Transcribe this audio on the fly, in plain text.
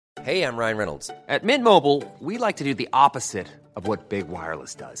Hey, I'm Ryan Reynolds. At Mint Mobile, we like to do the opposite of what Big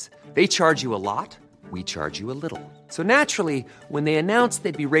Wireless does. They charge you a lot, we charge you a little. So naturally, when they announced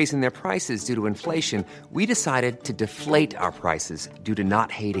they'd be raising their prices due to inflation, we decided to deflate our prices due to not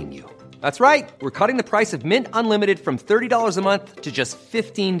hating you. That's right. We're cutting the price of Mint Unlimited from $30 a month to just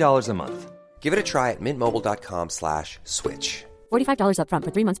 $15 a month. Give it a try at mintmobile.com/switch. $45 up front for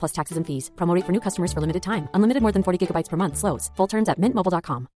 3 months plus taxes and fees. Promo rate for new customers for limited time. Unlimited more than 40 gigabytes per month. Slows full terms at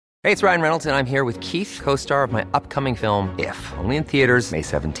mintmobile.com. Hey, it's Ryan Reynolds, and I'm here with Keith, co-star of my upcoming film, If, only in theaters May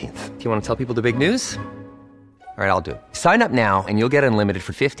 17th. Do you want to tell people the big news? All right, I'll do it. Sign up now and you'll get unlimited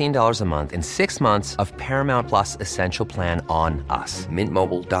for $15 a month and 6 months of Paramount Plus Essential Plan on us.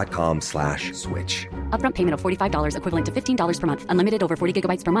 mintmobile.com/switch. Upfront payment of $45 equivalent to $15 per month. Unlimited over 40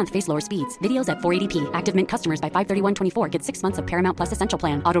 gigabytes per month. Face lower speeds. Videos at 480p. Active Mint customers by 531.24 get 6 months of Paramount Plus Essential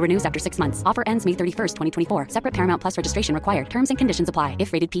Plan. Auto renews after 6 months. Offer ends May 31st, 2024. Separate Paramount Plus registration required. Terms and conditions apply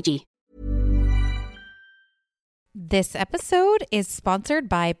if rated PG. This episode is sponsored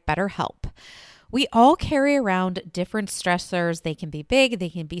by BetterHelp. We all carry around different stressors. They can be big, they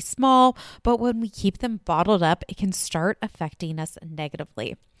can be small, but when we keep them bottled up, it can start affecting us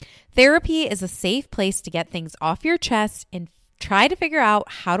negatively. Therapy is a safe place to get things off your chest and try to figure out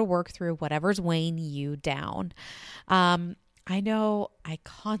how to work through whatever's weighing you down. I know I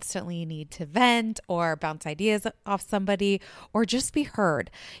constantly need to vent or bounce ideas off somebody or just be heard.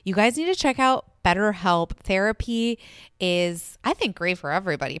 You guys need to check out BetterHelp. Therapy is, I think, great for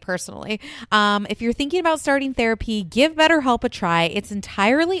everybody personally. If you're thinking about starting therapy, give BetterHelp a try. It's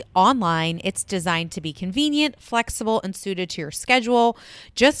entirely online. It's designed to be convenient, flexible, and suited to your schedule.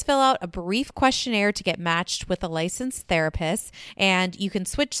 Just fill out a brief questionnaire to get matched with a licensed therapist, and you can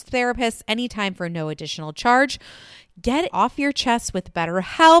switch therapists anytime for no additional charge. Get off your chest with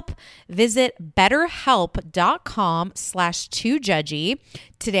BetterHelp. Visit betterhelp.com/2judgy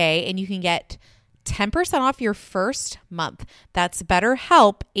today and you can get 10% off your first month. That's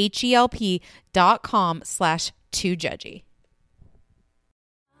BetterHelp, HELP.com/2judgy.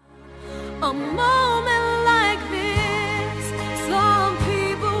 A moment like this, some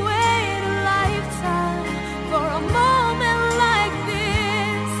people wait a lifetime for a moment like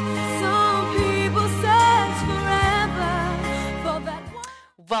this. Some people search forever for that one.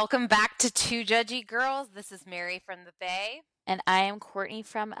 Welcome back to Two Judgy Girls. This is Mary from the Bay. And I am Courtney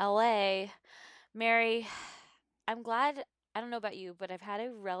from LA. Mary, I'm glad, I don't know about you, but I've had a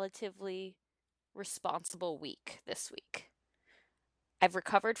relatively responsible week this week. I've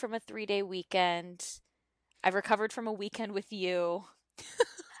recovered from a 3-day weekend. I've recovered from a weekend with you.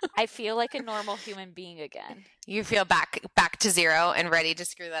 I feel like a normal human being again. You feel back to zero and ready to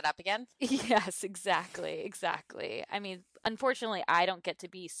screw that up again? Yes, exactly. I mean, unfortunately, I don't get to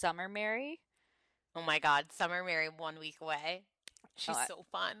be Summer Mary. Oh my God, Summer Mary 1 week away. She's so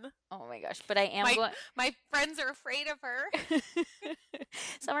fun. Oh my gosh, but I am my friends are afraid of her.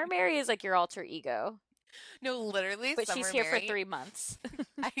 Summer Mary is like your alter ego. No, literally. But Summer she's here Mary, for 3 months.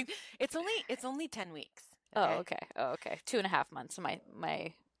 It's only 10 weeks. Okay? Oh, okay. 2.5 months.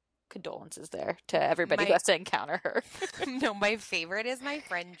 My condolences there to everybody who has to encounter her. No, my favorite is my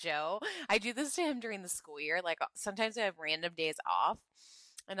friend Joe. I do this to him during the school year. Like sometimes I have random days off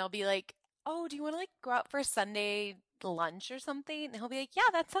and I'll be like, oh, do you want to like go out for a Sunday lunch or something? And he'll be like, yeah,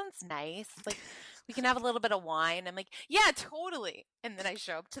 that sounds nice. Like we can have a little bit of wine. I'm like, yeah, totally. And then I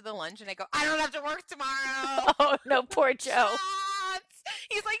show up to the lunch and I go, I don't have to work tomorrow. Oh no, poor Joe. Shots.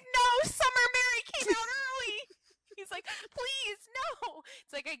 He's like, no, Summer Mary came out early. He's like, please, no.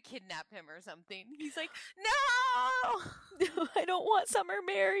 It's like I kidnap him or something. He's like, no, I don't want Summer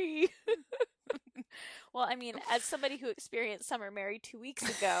Mary. Well, I mean, as somebody who experienced Summer Mary 2 weeks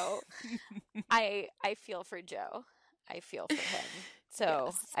ago, I feel for Joe. I feel for him. So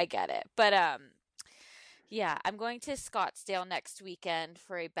yes. I get it. But yeah, I'm going to Scottsdale next weekend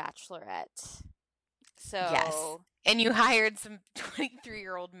for a bachelorette. So yes. And you hired some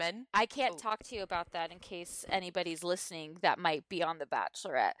 23-year-old men? I can't talk to you about that in case anybody's listening that might be on The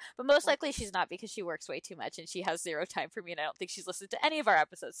Bachelorette. But most likely she's not because she works way too much and she has zero time for me and I don't think she's listened to any of our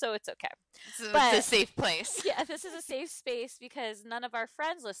episodes, so it's okay. So it's a safe place. Yeah, this is a safe space because none of our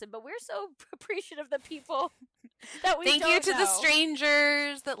friends listen, but we're so appreciative of the people that we Thank don't you to know. the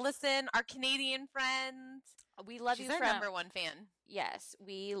strangers that listen, our Canadian friends. We love She's you our from number one fan. Yes,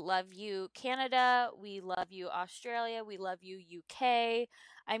 we love you, Canada. We love you, Australia. We love you, UK.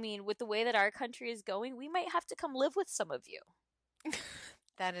 I mean, with the way that our country is going, we might have to come live with some of you.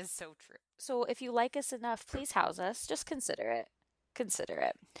 That is so true. So if you like us enough, please house us. Just consider it. Consider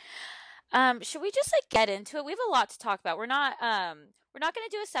it. Should we just like get into it? We have a lot to talk about. We're not going to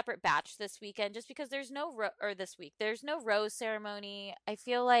do a separate batch this weekend just because there's no this week. There's no rose ceremony. I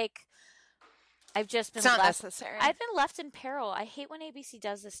feel like I've just been It's not left necessary. I've been left in peril. I hate when ABC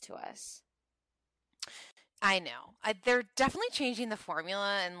does this to us. I know. They're definitely changing the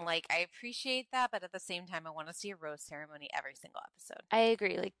formula, and like I appreciate that, but at the same time, I want to see a rose ceremony every single episode.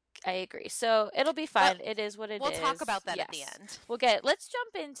 I agree. So it'll be fun. It is what it is. We'll talk about that at the Yes. end. Let's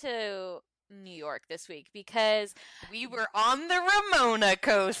jump into New York this week because We were on the Ramona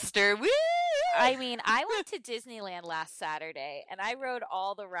coaster. Woo! I mean, I went to Disneyland last Saturday and I rode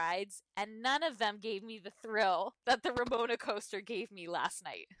all the rides and none of them gave me the thrill that the Ramona coaster gave me last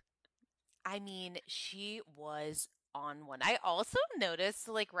night. I mean, she was on one. I also noticed,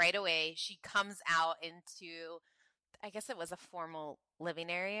 like, right away, she comes out into, I guess it was a formal living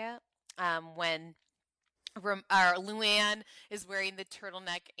area, when Luann is wearing the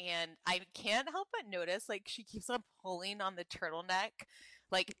turtleneck, and I can't help but notice, like, she keeps on pulling on the turtleneck,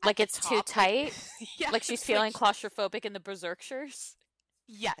 like at the it's too top, tight? yeah, Like she's it's feeling claustrophobic in the berserkshires?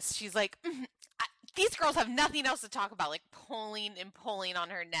 yes, she's like, these girls have nothing else to talk about, like pulling and pulling on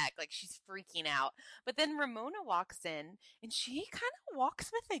her neck, like she's freaking out. But then Ramona walks in, and she kind of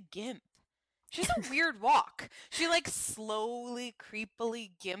walks with a gimp. She has a weird walk. She like slowly,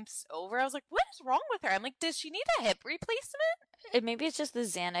 creepily gimps over. I was like, what is wrong with her? I'm like, does she need a hip replacement? Maybe it's just the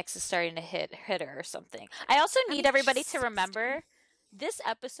Xanax is starting to hit her or something. I also need everybody to remember this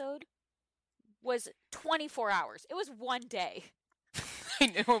episode was 24 hours. It was one day. I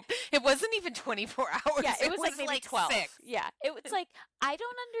know. It wasn't even 24 hours. Yeah, it was like maybe 12. 6. Yeah, it was like I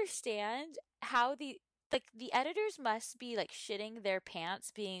don't understand how the editors must be like shitting their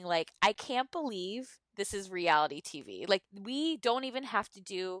pants being like, I can't believe this is reality TV. Like we don't even have to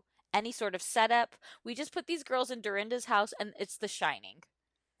do any sort of setup. We just put these girls in Dorinda's house and it's The Shining.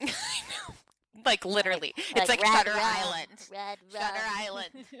 I know. Like literally. It's like Red Shutter Rum, Island. Red Shutter Rum. Island.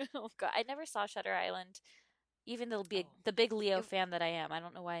 Oh god, I never saw Shutter Island. Even the big Leo fan that I am. I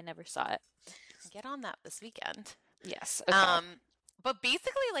don't know why I never saw it. Get on that this weekend. Yes. Okay. But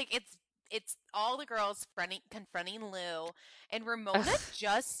basically, like it's all the girls confronting Lou, and Ramona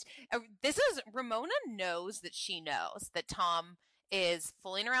Ramona knows that she knows that Tom is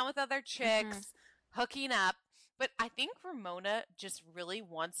fooling around with other chicks, hooking up. But I think Ramona just really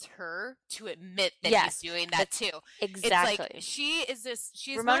wants her to admit that he's doing that too. Exactly. It's like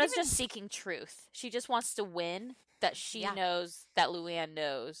she's Ramona's just seeking truth. She just wants to win that she knows that Luann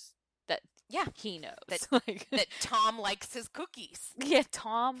knows that he knows. That Tom likes his cookies. Yeah,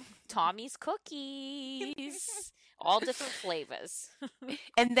 Tommy's cookies. All different flavors.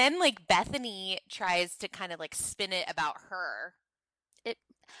 And then like Bethany tries to kind of like spin it about her.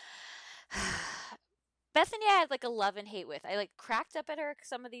 Bethany I had like a love and hate with. I like cracked up at her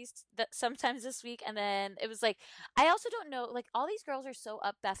sometimes this week, and then it was like I also don't know, like all these girls are so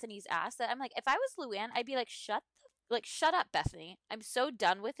up Bethany's ass that I'm like, if I was Luann, I'd be like, shut up, Bethany. I'm so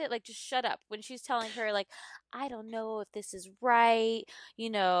done with it. Like just shut up. When she's telling her like, I don't know if this is right. You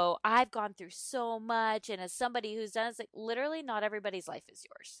know, I've gone through so much, and as somebody who's done, it's like literally not everybody's life is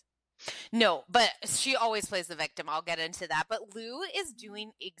yours. No, but she always plays the victim. I'll get into that. But Lou is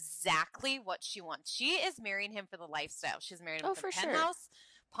doing exactly what she wants. She is marrying him for the lifestyle. She's marrying him for the penthouse,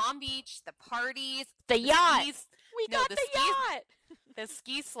 Palm Beach, the parties, the yacht. Skis. We got the yacht. The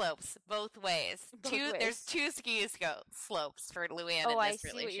ski slopes both ways. There's two slopes for Luann in this relationship. I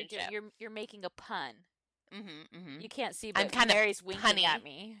see what you're doing. You're making a pun. Mm-hmm, mm-hmm. You can't see, but I'm Mary's winking at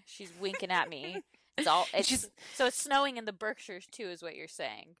me. She's winking at me. So it's snowing in the Berkshires too, is what you're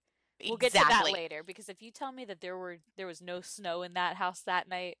saying. We'll get to that later, because if you tell me that there was no snow in that house that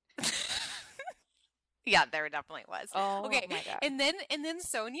night. Yeah, there definitely was. Oh, okay. My God. And then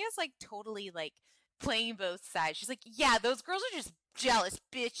Sonia's like totally like playing both sides. She's like, yeah, those girls are just jealous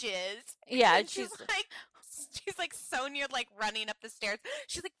bitches. Yeah, and she's like Sonia like running up the stairs.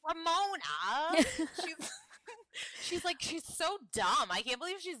 She's like, Ramona. She's like, she's so dumb. I can't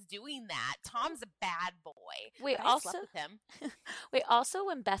believe she's doing that. Tom's a bad boy. Wait, I slept with him. Wait, also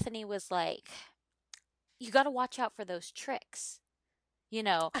when Bethany was like, you got to watch out for those tricks. You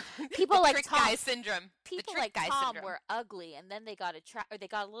know, people like Tom. Guy syndrome. People like Tom were ugly, and then they got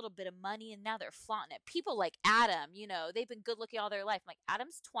a little bit of money, and now they're flaunting it. People like Adam, you know, they've been good looking all their life. I'm like,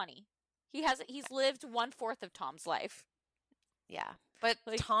 Adam's 20. He's lived 1/4 of Tom's life. Yeah, but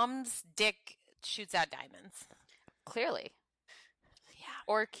like, Tom's dick shoots out diamonds. Clearly. Yeah.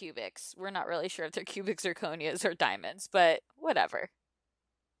 Or cubics. We're not really sure if they're cubic zirconias or diamonds, but whatever.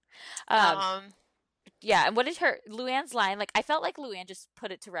 Yeah, and what is Luann's line? Like, I felt like Luann just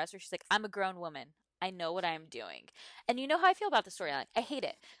put it to rest where she's like, I'm a grown woman. I know what I'm doing. And you know how I feel about the storyline. I hate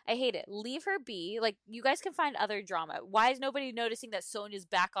it. I hate it. Leave her be. Like, you guys can find other drama. Why is nobody noticing that Sonya's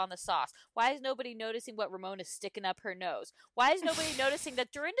back on the sauce? Why is nobody noticing what Ramona's sticking up her nose? Why is nobody noticing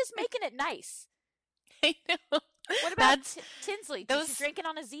that Dorinda's making it nice? I know. What about That's Tinsley? those- She's drinking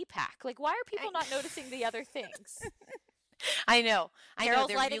on a Z-Pack. Like, why are people not noticing the other things? I know. Carol's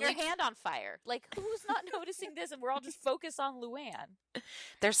They're lighting really, her hand on fire. Like, who's not noticing this? And we're all just focused on Luann.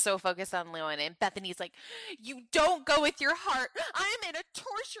 they're so focused on Luann, and Bethany's like, "You don't go with your heart. I'm in a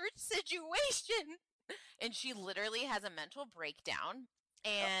tortured situation," and she literally has a mental breakdown.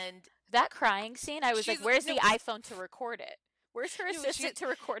 And That crying scene, I was like, She's- where's no. the iPhone to record it? Where's her No, assistant to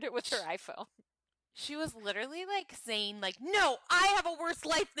record it with her iPhone? she was literally like saying, like, "No, I have a worse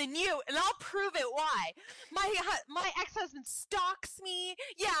life than you, and I'll prove it. Why? My ex-husband stalks me.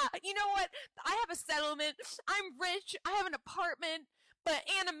 Yeah, you know what? I have a settlement. I'm rich. I have an apartment,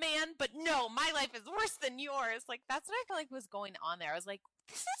 and a man. But no, my life is worse than yours." Like, that's what I feel like was going on there. I was like,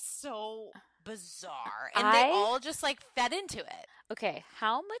 this is so bizarre, and they I- all just like fed into it. Okay,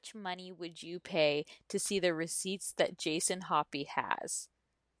 how much money would you pay to see the receipts that Jason Hoppy has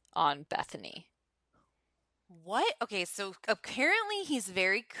on Bethany? What? Okay, so apparently he's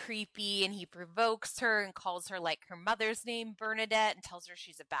very creepy and he provokes her and calls her like her mother's name, Bernadette, and tells her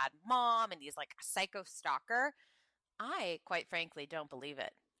she's a bad mom and he's like a psycho stalker. I, quite frankly, don't believe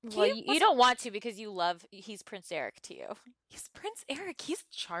it. Well, you don't want to because he's Prince Eric to you. He's Prince Eric. He's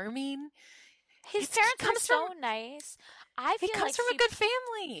charming. His He parents are comes so from- nice. I He feel comes like from a good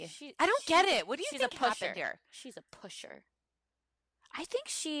family. I don't get it. What do you she's think a pusher. happened here? She's a pusher. I think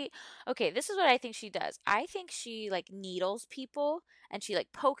okay, this is what I think she does. I think she like needles people and she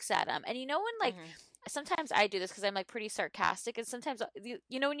like pokes at them. And you know when like Mhm. sometimes I do this because I'm like pretty sarcastic, and sometimes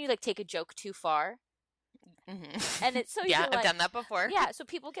you know when you like take a joke too far, Mhm. and it's so yeah, you're I've like, done that before. yeah, so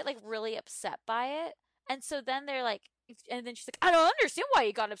people get like really upset by it, and so then they're like, and then she's like, I don't understand why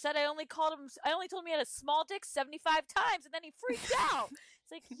he got upset. I only told him he had a small dick 75 times, and then he freaked out.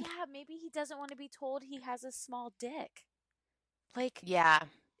 It's like, yeah, maybe he doesn't want to be told he has a small dick, like, Yeah.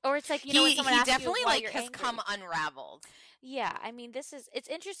 or it's like, you know, when someone asks definitely you why like you're has angry. come unraveled. Yeah, I mean, it's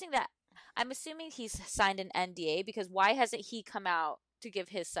interesting that I'm assuming he's signed an NDA because why hasn't he come out to give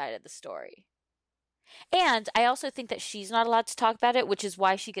his side of the story? And I also think that she's not allowed to talk about it, which is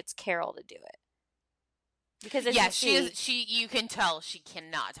why she gets Carol to do it. Because as Yeah, you she see, is. You can tell she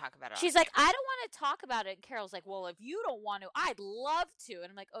cannot talk about it. she's like, I don't want to talk about it. And Carol's like, well, if you don't want to, I'd love to. And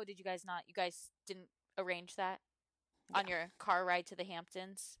I'm like, oh, you guys didn't arrange that on your car ride to the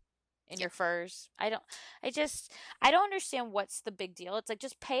Hamptons in your furs? I don't understand what's the big deal. It's like,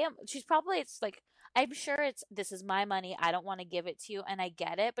 just pay him. It's like, I'm sure this is my money. I don't want to give it to you. And I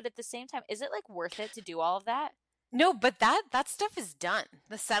get it. But at the same time, is it like worth it to do all of that? No, but that stuff is done.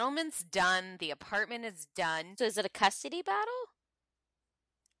 The settlement's done. The apartment is done. So is it a custody battle?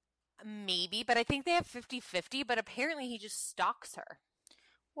 Maybe, but I think they have 50-50, but apparently he just stalks her.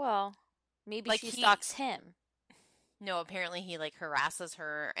 Well, maybe Like she he- stalks him. No, apparently he like harasses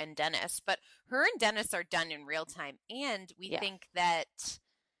her and Dennis, but her and Dennis are done in real time. And we Yeah. think that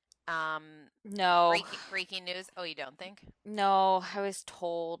No. breaking news. Oh, you don't think? No, I was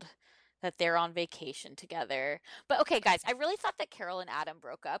told that they're on vacation together. But okay, guys, I really thought that Carol and Adam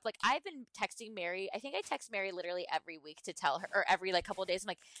broke up. Like, I've been texting Mary. I think I text Mary literally every week to tell her, or every like couple of days. I'm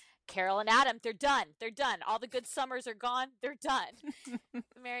like, Carol and Adam, they're done. They're done. All the good summers are gone. They're done.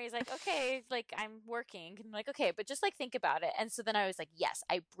 Mary's like, okay, like I'm working. I'm like, okay, but just like think about it. And so then I was like, yes,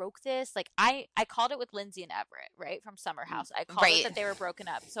 I broke this. Like I called it with Lindsay and Everett, right? From Summer House. I called it Right. that they were broken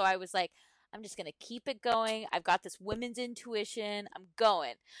up. So I was like, I'm just gonna keep it going. I've got this women's intuition. I'm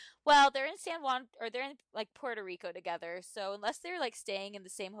going. Well, they're in San Juan, or they're in like Puerto Rico together. So unless they're like staying in the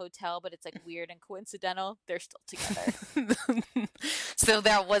same hotel, but it's like weird and coincidental, they're still together. So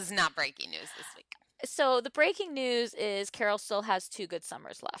that was not breaking news this week. So the breaking news is Carol still has 2 good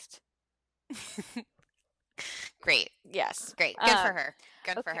summers left. Great. Yes. Great. Good for Um, her.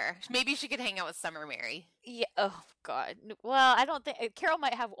 Good for okay. her. Maybe she could hang out with Summer Mary. Yeah. Oh God. Well, I don't think Carol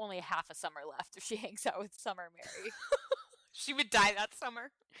might have only half a summer left if she hangs out with Summer Mary. She would die that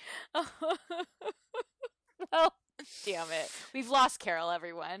summer. Well, damn it. We've lost Carol,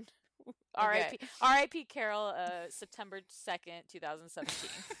 everyone. R.I.P. R.I.P. Carol. September 2nd, 2017.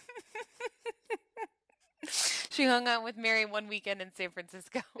 She hung out with Mary one weekend in San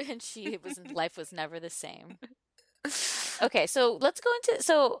Francisco. And life was never the same. Okay, so let's go into,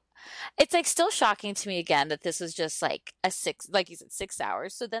 so it's like still shocking to me again that this was just like like you said, 6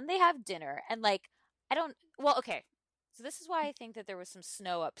 hours. So then they have dinner and like, okay. So this is why I think that there was some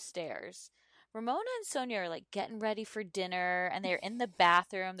snow upstairs Ramona and Sonia are like getting ready for dinner, and they're in the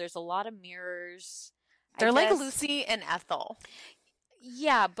bathroom. There's a lot of mirrors. They're like Lucy and Ethel.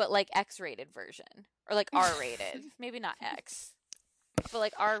 Yeah, but like X-rated version or like R-rated. Maybe not X, but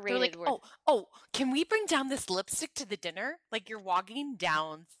like R-rated. They're like, can we bring down this lipstick to the dinner? Like you're walking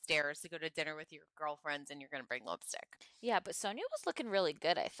downstairs to go to dinner with your girlfriends, and you're gonna bring lipstick. Yeah, but Sonia was looking really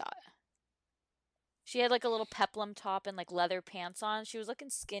good, I thought. She had like a little peplum top and like leather pants on. She was looking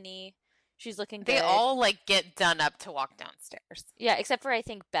skinny. She's looking good. They all like get done up to walk downstairs. Yeah, except for I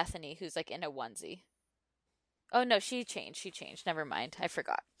think Bethany, who's like in a onesie. Oh no, she changed. Never mind. I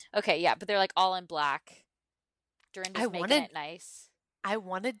forgot. Okay, yeah, but they're like all in black. Dorinda's making it nice. I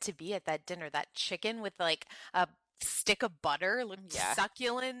wanted to be at that dinner. That chicken with like a stick of butter looked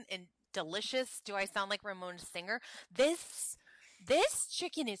succulent and delicious. Do I sound like Ramona Singer? This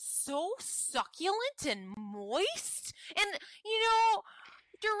chicken is so succulent and moist. And, you know,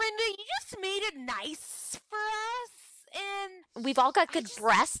 Dorinda, you just made it nice for us. And we've all got good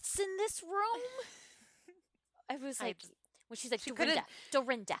breasts in this room. I was like, when she's like,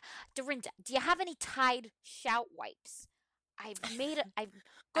 Dorinda, do you have any Tide shout wipes? I've made it.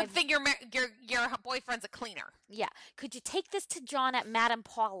 Good thing your boyfriend's a cleaner. Yeah. Could you take this to John at Madame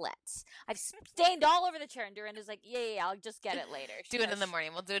Paulette's? I've stained all over the chair. And Dorinda's like, yeah, I'll just get it later. Do it in the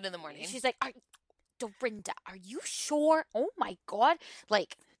morning. We'll do it in the morning. She's like, Dorinda, are you sure? Oh my God.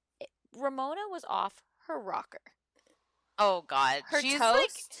 Like, Ramona was off her rocker. Oh God. She's toast.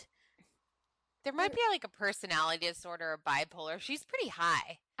 Like, there might be like a personality disorder or bipolar. She's pretty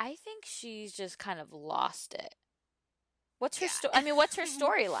high. I think she's just kind of lost it. What's her what's her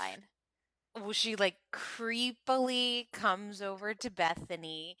storyline? Well, she like creepily comes over to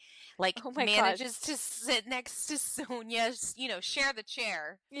Bethany, like manages to sit next to Sonia, you know, share the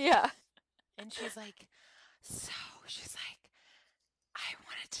chair. Yeah. And she's like, I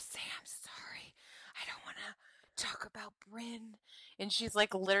wanted to say I'm sorry. I don't want to talk about Bryn. And she's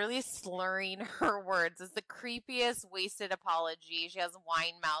like literally slurring her words. It's the creepiest wasted apology. She has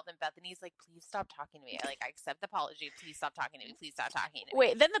wine mouth, and Bethany's like, please stop talking to me. I accept the apology. Please stop talking to me. Please stop talking to me.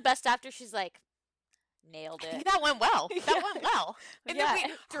 Wait, then the best after she's like, nailed it. I think that went well. That went well. And yeah.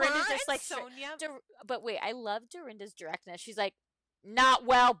 then Dorinda's just like Sonia. But wait, I love Dorinda's directness. She's like, not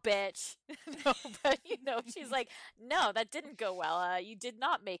well, bitch. No, but you know, she's like, no, that didn't go well. You did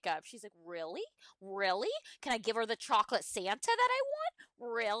not make up. She's like, really? Can I give her the chocolate Santa that I want?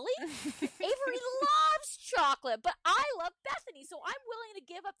 Really? Avery loves chocolate, but I love Bethany, so I'm willing to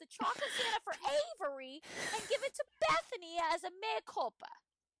give up the chocolate Santa for Avery and give it to Bethany as a mea culpa.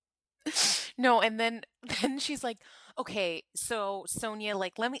 No, and then she's like, okay, so Sonia,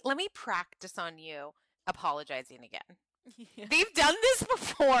 like, let me practice on you apologizing again. Yeah. They've done this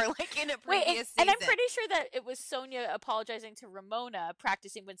before, like in a previous season. And I'm pretty sure that it was Sonia apologizing to Ramona,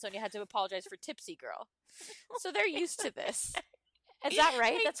 practicing when Sonia had to apologize for Tipsy Girl. So they're used to this. Is that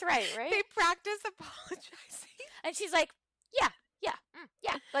right? That's right? They practice apologizing. And she's like, yeah.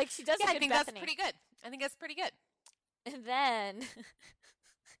 Like she does. Yeah, I think Bethany. I think that's pretty good. And then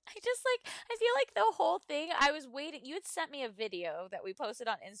I feel like the whole thing, I was waiting. You had sent me a video that we posted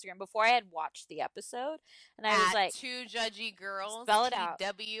on Instagram before I had watched the episode. And I was like, Two Judgy Girls. Spell it out.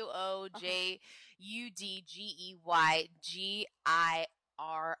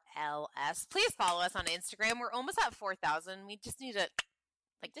 WOJUDGEYGIRLS. Please follow us on Instagram. We're almost at 4,000. We just need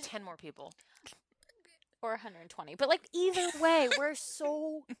 10 more people. Or 120. But like either way, we're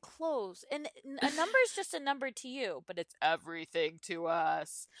so close. And a number is just a number to you, but it's everything to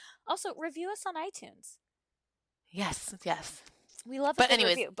us. Also, review us on iTunes. Yes. We love a good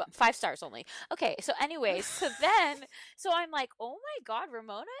review, but 5 stars only. Okay, so anyways, so I'm like, oh my God,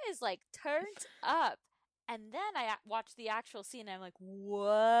 Ramona is like turned up. And then I watched the actual scene and I'm like,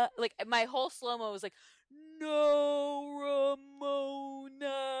 what? Like my whole slow-mo was like, no, Ramona.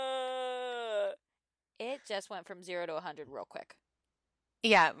 It just went from 0 to 100 real quick.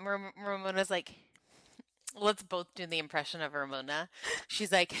 Yeah, Ramona's like, let's both do the impression of Ramona.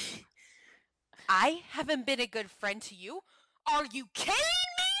 She's like, I haven't been a good friend to you. Are you kidding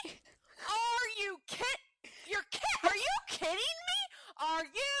me? Are you kidding me? Are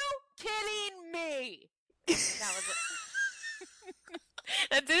you kidding me? That was it.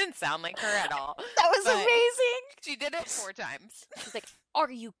 That didn't sound like her at all. That was amazing. She did it 4 times. She's like,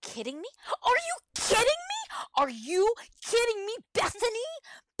 are you kidding me? Are you kidding me? Are you kidding me, Bethany?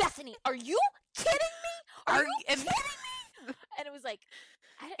 Bethany, are you kidding me? Are you kidding me? And it was like...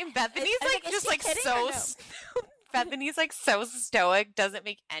 And Bethany's Bethany's like so stoic, doesn't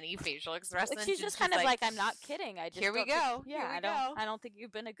make any facial expressions. Like she's just kind of like, I'm not kidding. Here we go. I don't think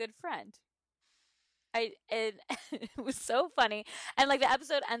you've been a good friend. And it was so funny. And like the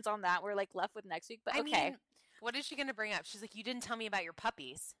episode ends on that. We're like left with next week. But I okay. mean, what is she going to bring up? She's like, you didn't tell me about your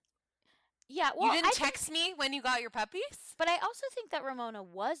puppies. Yeah, well, you didn't text me when you got your puppies? But I also think that Ramona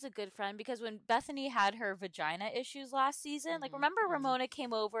was a good friend because when Bethany had her vagina issues last season, like remember Ramona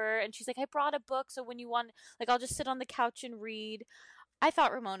came over and she's like, I brought a book, so when you want, like, I'll just sit on the couch and read. I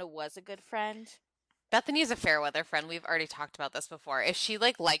thought Ramona was a good friend. Bethany's a fair weather friend. We've already talked about this before. If she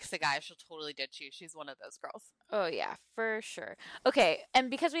like likes a guy, she'll totally ditch you. She's one of those girls. Oh yeah, for sure. Okay, and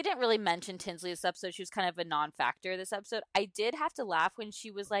because we didn't really mention Tinsley this episode, she was kind of a non-factor this episode. I did have to laugh when she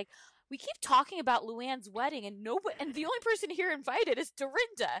was like, we keep talking about Luann's wedding and the only person here invited is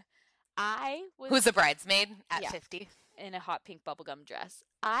Dorinda. Who's a bridesmaid at 50 in a hot pink bubblegum dress.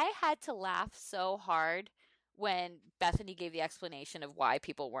 I had to laugh so hard when Bethany gave the explanation of why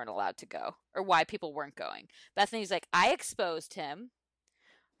people weren't allowed to go or why people weren't going. Bethany's like, I exposed him.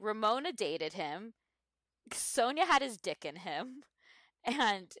 Ramona dated him. Sonia had his dick in him.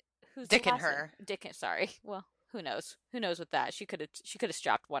 And who's Dick in her? Sorry. Well, who knows? Who knows with that? She could have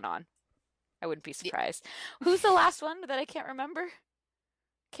strapped one on. I wouldn't be surprised. Yeah. Who's the last one that I can't remember?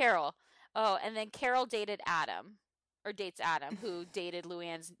 Carol. Oh, and then Carol dated Adam. Or dates Adam, who dated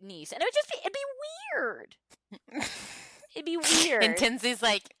Luann's niece. And it'd be weird. It'd be weird. And Tinsley's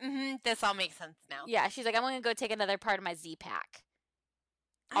like, this all makes sense now. Yeah, she's like, I'm going to go take another part of my Z-Pack.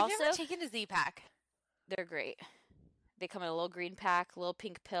 I've never taken a Z-Pack. They're great. They come in a little green pack, a little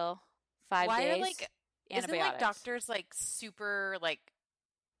pink pill, 5 days. Why are isn't like doctors like super like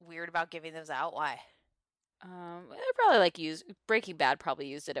weird about giving those out? Why? They're probably like Breaking Bad probably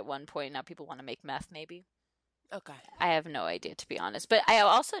used it at one point. Now people want to make meth, maybe. Okay. I have no idea, to be honest. But I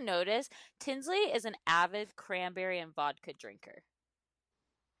also noticed Tinsley is an avid cranberry and vodka drinker.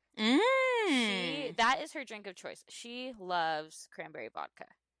 That is her drink of choice. She loves cranberry vodka.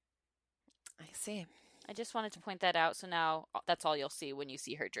 I see. I just wanted to point that out. So now that's all you'll see when you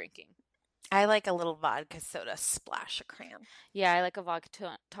see her drinking. I like a little vodka soda, splash of cran. Yeah, I like a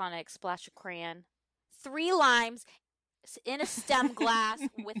vodka tonic, splash of cran. 3 limes in a stem glass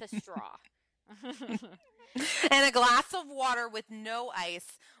with a straw. And a glass of water with no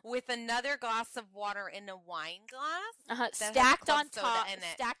ice, with another glass of water in a wine glass. Stacked on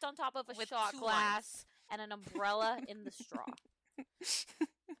top of a shot glass and an umbrella in the straw.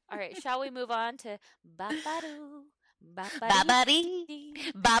 All right, shall we move on to Ba-ba-doo?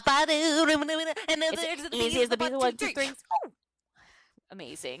 Ba-ba-dee, ba-ba-doo, and it's easy as the beat, 1, 2, 3.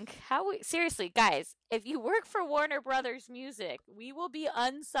 Amazing. Seriously, guys, if you work for Warner Brothers Music, we will be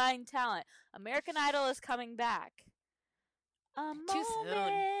unsigned talent. American Idol is coming back. A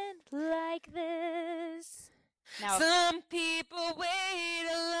moment like this. Now, some people wait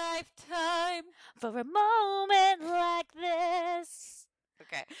a lifetime for a moment like this.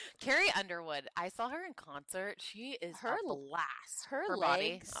 Okay. Carrie Underwood, I saw her in concert. She is a blast. Her legs.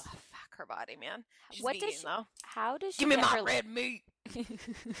 Body. Oh, fuck her body, man. She's vegan, though. How does she Give me my red meat.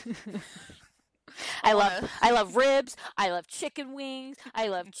 I love ribs. I love chicken wings. I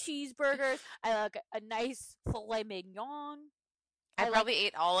love cheeseburgers. I love a nice filet mignon. I probably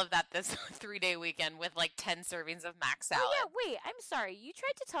ate all of that this 3-day weekend with like 10 servings of mac salad. Oh, yeah, wait. I'm sorry. You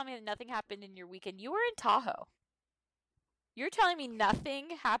tried to tell me that nothing happened in your weekend. You were in Tahoe. You're telling me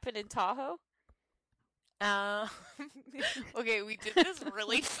nothing happened in Tahoe? Okay, we did this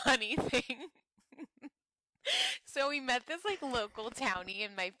really funny thing. So we met this like local townie,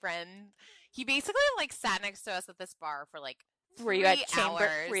 and my friend, he basically like sat next to us at this bar for like 3 hours.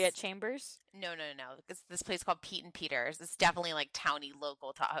 Were you at Chambers? No. It's this place called Pete and Peter's. It's definitely like townie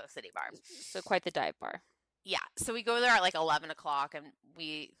local Tahoe City bar. So quite the dive bar. Yeah. So we go there at like 11 o'clock, and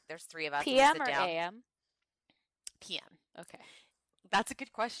there's 3 of us. PM or AM? PM. Okay. That's a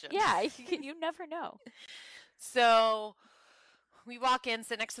good question. Yeah, you never know. So we walk in,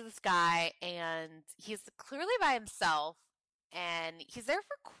 sit next to this guy, and he's clearly by himself, and he's there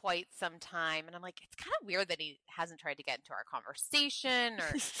for quite some time. And I'm like, it's kind of weird that he hasn't tried to get into our conversation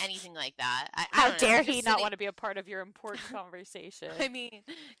or anything like that. How dare he not want to be a part of your important conversation? I mean,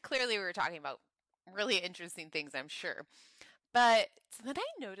 clearly we were talking about really interesting things, I'm sure. But so then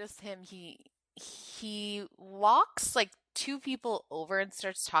I noticed him, he walks like 2 people over and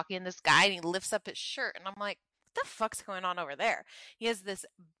starts talking to this guy, and he lifts up his shirt, and I'm like, what the fuck's going on over there? He has this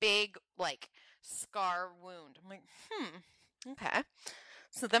big like scar wound. I'm like, okay.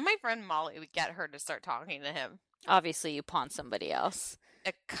 So then my friend Molly would get her to start talking to him. Obviously you pawned somebody else.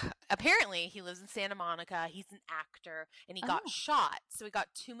 Apparently he lives in Santa Monica. He's an actor, and he got shot. So he got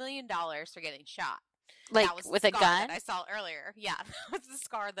 $2 million for getting shot. Like with a gun? That I saw earlier. Yeah, that was the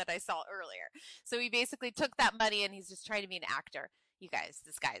scar that I saw earlier. So he basically took that money, and he's just trying to be an actor. you guys,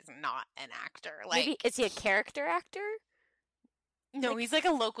 this guy's not an actor. Maybe is he a character actor? No, he's like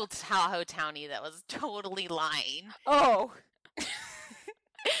a local Tahoe townie that was totally lying. Oh.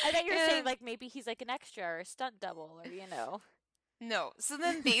 I thought you were saying like maybe he's like an extra or a stunt double or No. So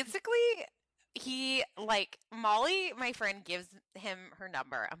then basically he like Molly, my friend, gives him her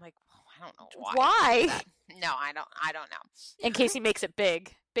number. I'm like, oh, I don't know why. Why? No, I don't know. In case he makes it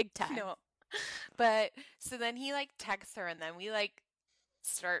big time. No. But so then he like texts her and then we like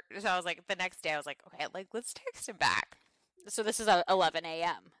start. So I was like, the next day I was like, okay, like let's text him back. So this is 11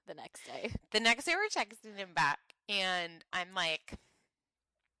 a.m. the next day. The next day we're texting him back and I'm like,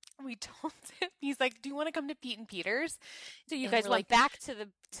 we told him, he's like, do you want to come to Pete and Peter's? So you And guys we're went like, back to the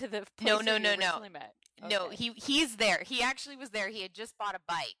place No. where you originally met. No, Okay. he's there. He actually was there. He had just bought a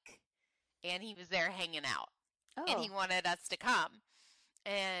bike and he was there hanging out. And he Oh. wanted us to come.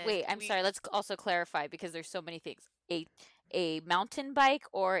 And Wait, I'm sorry. Let's also clarify because there's so many things. A mountain bike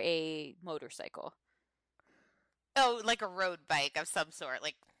or a motorcycle? Oh, like a road bike of some sort,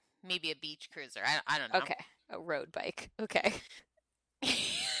 like maybe a beach cruiser. I don't know. Okay. A road bike. Okay.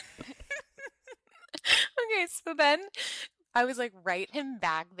 Okay, so then I was like, write him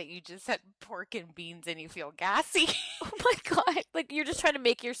back that you just had pork and beans and you feel gassy. Oh my god. Like you're just trying to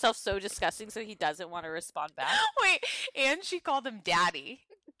make yourself so disgusting so he doesn't want to respond back. Wait, and she called him daddy.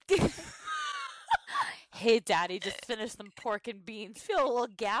 Hey daddy, just finished some pork and beans. Feel a little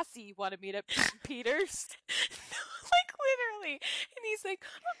gassy. You want to meet up Peter's? Like literally. And he's like,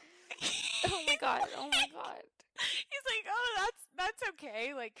 Oh my god. Oh my god. He's like, oh, that's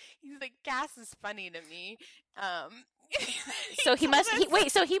okay. Like he's like, gas is funny to me. So he told must us-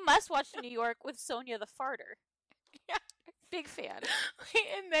 wait, so he must watch New York with Sonia the farter. Yeah. Big fan.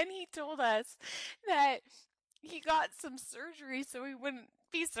 And then he told us that he got some surgery so he wouldn't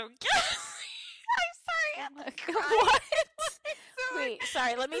be so gassy. I'm sorry. Oh my I'm God. crying. What? So Wait,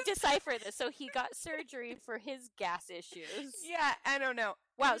 sorry, let me decipher this. So he got surgery for his gas issues. Yeah, I don't know.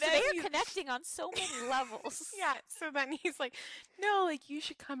 Wow, And so then they are he's- connecting on so many levels. Yeah, so then he's like, no, like you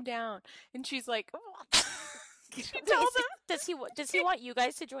should come down. And she's like, what? She Wait, tells so him. does he want you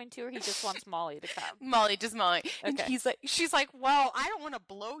guys to join too, or he just wants Molly to come? Molly, just Molly. And Okay. she's like, well, I don't want to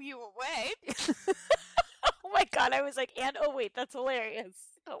blow you away. Oh my god, I was like, and oh wait, that's hilarious.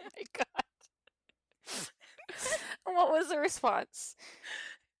 Oh my god. What was the response?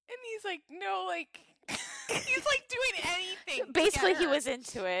 And he's like, no, like, he's like doing anything. to Basically, get he her. was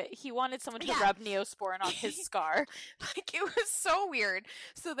into it. He wanted someone to Yeah. rub Neosporin on his scar. Like, it was so weird.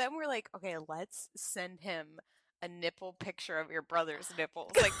 So then we're like, okay, let's send him a nipple picture of your brother's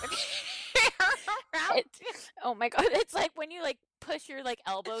nipples. Like, the hair around It- Oh my god, it's like when you like push your like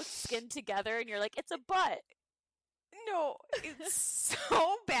elbow skin together and you're like, it's a butt. No, it's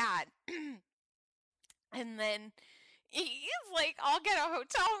so bad. And then he's like, I'll get a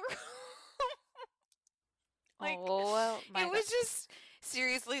hotel room. Like, oh well, my it god. was just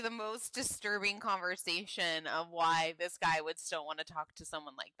seriously the most disturbing conversation of why this guy would still want to talk to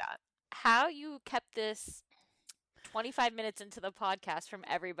someone like that. How you kept this 25 minutes into the podcast from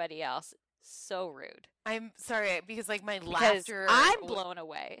everybody else. So rude. I'm sorry because like my Because laughter. I'm blown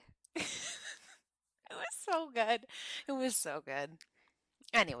away. It was so good. It was so good.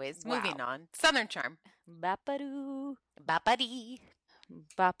 Anyways, moving Wow. on. Southern Charm. Bapadoo. Bapadi.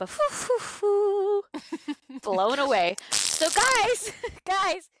 Bapa foo foo foo. Blown away. So guys,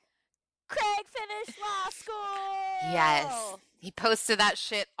 Craig finished law school. Yes. He posted that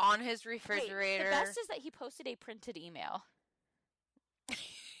shit on his Wait, refrigerator. the best is that he posted a printed email.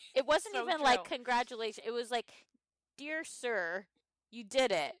 It wasn't So even like true. congratulations. It was like, dear sir, you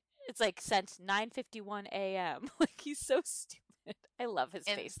did it. It's like sent 9:51 a.m. Like he's so stupid. I love his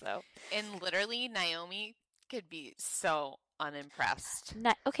And- face though. And literally, Naomi could be so unimpressed.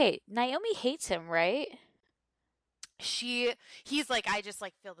 Okay, Naomi hates him, right? He's like, I just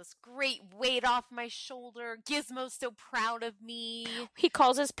like feel this great weight off my shoulder. Gizmo's so proud of me. He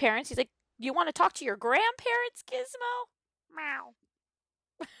calls his parents. He's like, "You want to talk to your grandparents, Gizmo?" Meow.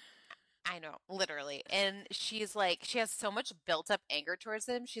 I know, literally. And she's like, she has so much built up anger towards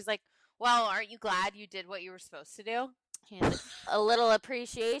him. She's like, well, aren't you glad you did what you were supposed to do? He's like, a little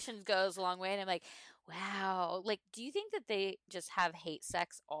appreciation goes a long way. And I'm like, wow. Like, do you think that they just have hate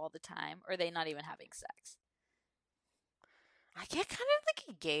sex all the time, or are they not even having sex? I get kind of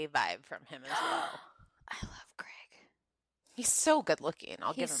like a gay vibe from him as well. I love Greg. He's so good looking.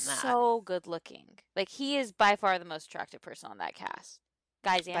 I'll He's give him that. so good looking. Like he is by far the most attractive person on that cast,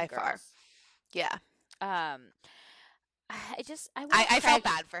 guys and By girls. far. Yeah. I want I felt Craig-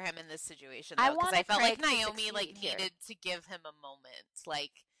 bad for him in this situation I though, because I wanted felt like Craig to Naomi like succeed here. needed to give him a moment.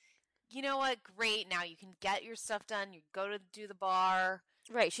 Like you know what? Great. Now you can get your stuff done. You go to do the bar.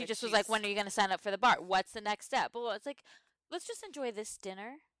 Right. She But just was like, she's- when are you going to sign up for the bar? What's the next step? Well, it's like, let's just enjoy this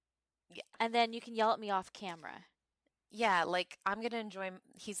dinner. Yeah. And then you can yell at me off camera. Yeah, like I'm going to enjoy,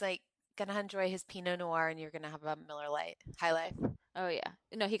 he's like going to enjoy his Pinot Noir and you're going to have a Miller Lite, High Life. Oh, yeah.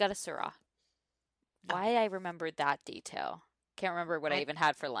 No, he got a Syrah. Oh. Why I remembered that detail. Can't remember what I even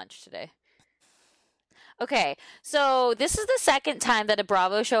had for lunch today. Okay, so this is the second time that a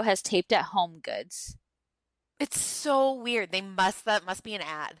Bravo show has taped at Home Goods. It's so weird. That must be an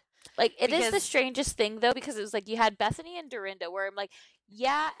ad. Like, it is the Because- strangest thing, though, because it was like you had Bethany and Dorinda, where I'm like,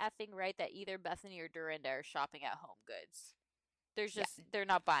 yeah, effing right that either Bethany or Dorinda are shopping at Home Goods. There's just, they're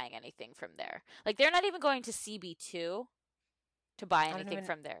not buying anything from there. Like, they're not even going to CB2 to buy don't anything even-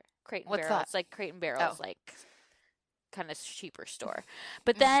 from there. Crate and What's Barrel. that? It's like Crate and Barrel's, Oh. like, kind of cheaper store.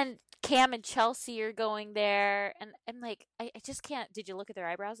 But then Cam and Chelsea are going there, and I'm like, I just can't. Did you look at their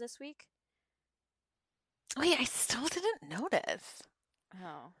eyebrows this week? Wait, I still didn't notice.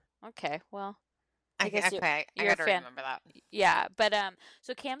 Oh, okay. Well, I guess Okay, you're- I you're a gotta fan. remember that. yeah. But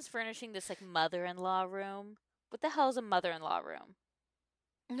so Cam's furnishing this like mother-in-law room. What the hell is a mother-in-law room?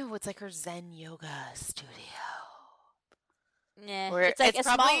 No, it's like her Zen yoga studio. Nah, Or it's like it's a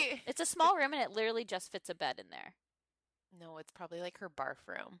small. probably- It's a small room, and it literally just fits a bed in there. No, it's probably like her barf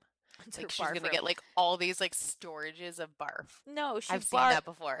room. It's Like her she's barf gonna room. get like all these like storages of barf. No, she I've seen bar- that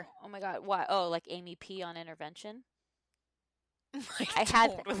before. Oh my god! Why? Oh, like Amy P on Intervention. Like, I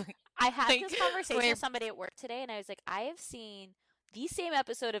had- totally. I had Like, this conversation wait. with somebody at work today, and I was like, I have seen the same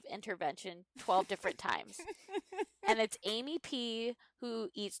episode of Intervention 12 different times. And it's Amy P who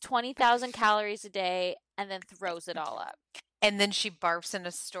eats 20,000 calories a day and then throws it all up. And then she barfs in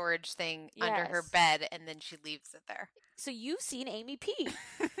a storage thing under her Yes. bed, and then she leaves it there. So you've seen Amy P.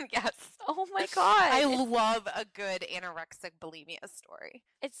 Yes. Oh my god. I love a good anorexic bulimia story.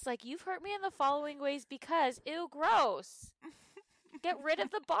 It's like, you've hurt me in the following ways because, ew, gross. Get rid of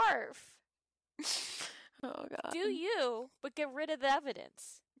the barf. Oh god. Do you, but get rid of the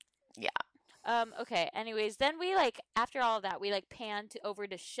evidence. Yeah. Okay, anyways, then we after all of that, we pan over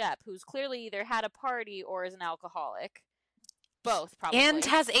to Shep, who's clearly either had a party or is an alcoholic. Both, probably. And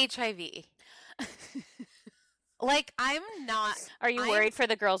has HIV. Like, I'm not. Are you I'm- worried for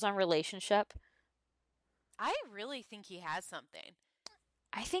the girls on Relationship? I really think he has something.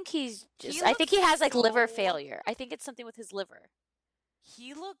 I think he's He just I think he has looks liver so- failure. I think it's something with his liver.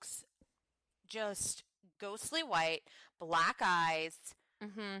 He looks just ghostly white, black eyes.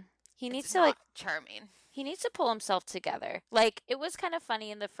 Mhm. He It's needs to not charming. he needs to pull himself together. Like, it was kind of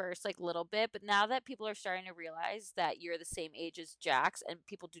funny in the first little bit, but now that people are starting to realize that you're the same age as Jax and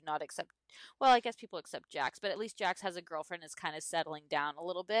people do not accept, well, I guess people accept Jax, but at least Jax has a girlfriend, is kind of settling down a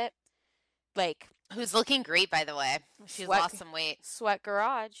little bit. Like, Who's looking great, by the way. She's Sweat- lost some weight. Sweat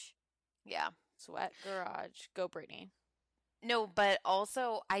Garage. Yeah. Sweat Garage. Go Brittany. No, but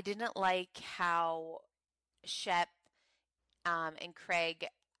also I didn't like how Shep and Craig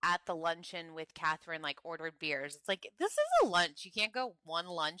at the luncheon with Catherine ordered beers. It's like, this is a lunch. You can't go one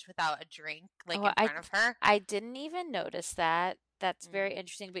lunch without a drink Oh, in front of her. I didn't even notice that. That's very Mm.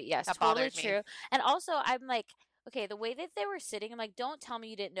 interesting, but yes, That totally bothered me. true. And also, I'm like, okay, the way that they were sitting, I'm like, don't tell me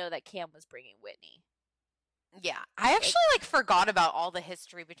you didn't know that Cam was bringing Whitney. Yeah. I actually forgot about all the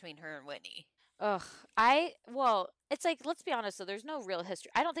history between her and Whitney. Ugh, it's like, let's be honest, though, there's no real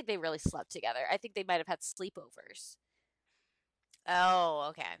history. I don't think they really slept together. I think they might have had sleepovers. Oh,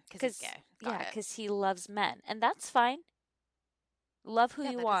 okay. Because he's gay. Got yeah, it. because he loves men, and that's fine. Love who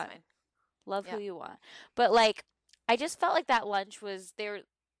Yeah, you that is want. fine. Love Yeah. who you want. But I just felt like that lunch was there.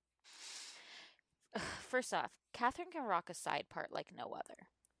 First off, Catherine can rock a side part like no other.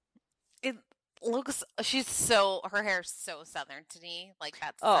 It looks, her hair's so southern to me. Like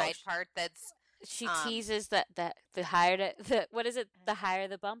that Oh, side part that's, She Um, teases that the higher the what is it? The higher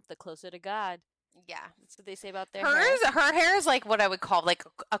the bump, the closer to God. yeah. That's what they say about their hair. Her hair is like what I would call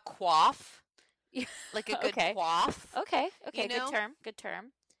a coif. Yeah. Like a good Okay. coif. Okay, You know? good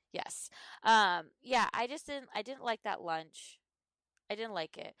term. Yes. Yeah, I didn't like that lunch. I didn't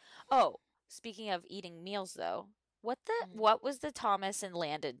like it. Oh, speaking of eating meals though, what was the Thomas and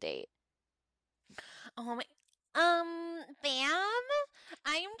Landon date? Oh my, Bam,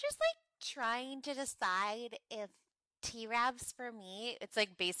 I'm just trying to decide if T-Rab's for me. It's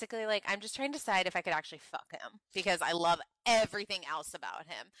basically I'm just trying to decide if I could actually fuck him because I love everything else about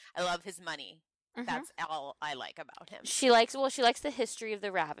him. I love his money. That's all I like about him. She likes the history of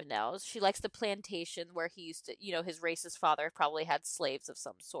the Ravenels. She likes the plantation where he used to, his racist father probably had slaves of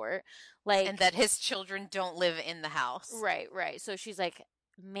some sort. And that his children don't live in the house. Right. So she's like,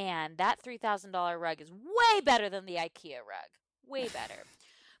 man, that $3,000 rug is way better than the IKEA rug. Way better.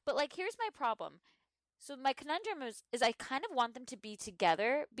 But like, here's my problem. So my conundrum is I kind of want them to be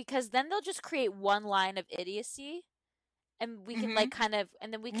together because then they'll just create one line of idiocy, and we can like kind of,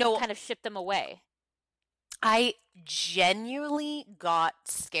 and then we can kind of ship them away. I genuinely got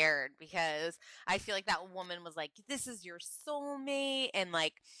scared because I feel like that woman was like, this is your soulmate. And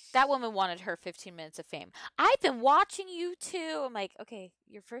like, that woman wanted her 15 minutes of fame. I've been watching you too. I'm like, okay,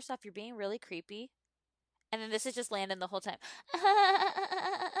 you're first off, you're being really creepy. And then this is just Landon the whole time.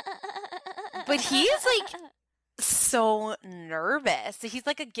 But he's like so nervous. He's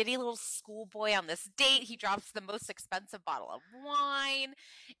like a giddy little schoolboy on this date. He drops the most expensive bottle of wine.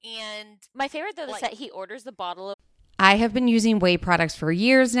 And my favorite, though, is that he orders the bottle of. I have been using Ouai products for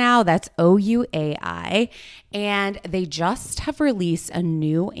years now. That's OUAI. And they just have released a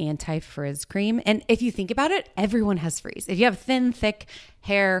new anti-frizz cream. And if you think about it, everyone has frizz. If you have thin, thick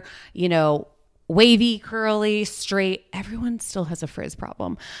hair, you know, wavy, curly, straight, everyone still has a frizz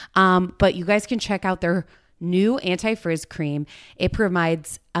problem. But you guys can check out their new anti-frizz cream. It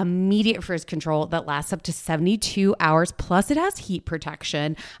provides immediate frizz control that lasts up to 72 hours. Plus it has heat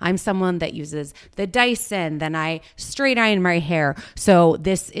protection. I'm someone that uses the Dyson, then I straight iron my hair. So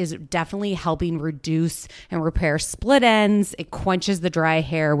this is definitely helping reduce and repair split ends. It quenches the dry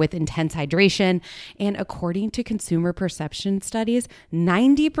hair with intense hydration. And according to consumer perception studies,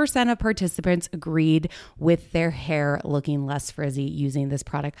 90% of participants agreed with their hair looking less frizzy using this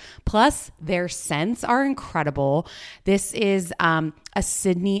product. Plus their scents are incredible. This is a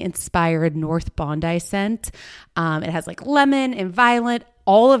Sydney-inspired North Bondi scent. It has like lemon and violet.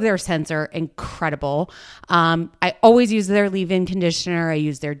 All of their scents are incredible. I always use their leave-in conditioner. I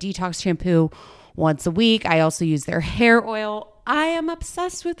use their detox shampoo once a week. I also use their hair oil. I am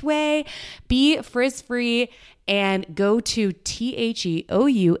obsessed with Ouai. Be frizz-free and go to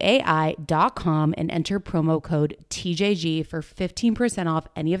THEOUAI.com and enter promo code TJG for 15% off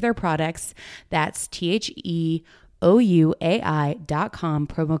any of their products. That's THEOUAI.com,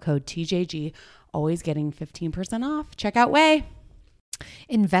 promo code TJG, always getting 15% off. Check out Ouai.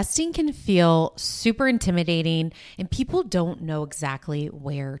 Investing can feel super intimidating and people don't know exactly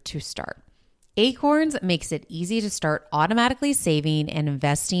where to start. Acorns makes it easy to start automatically saving and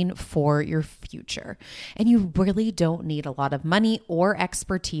investing for your future. And you really don't need a lot of money or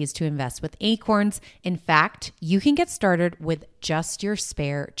expertise to invest with Acorns. In fact, you can get started with just your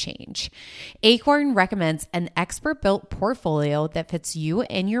spare change. Acorn recommends an expert-built portfolio that fits you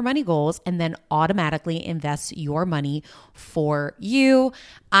and your money goals and then automatically invests your money for you.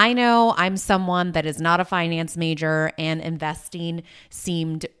 I know I'm someone that is not a finance major and investing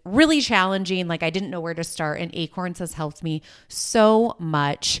seemed really challenging. Like I didn't know where to start, and Acorns has helped me so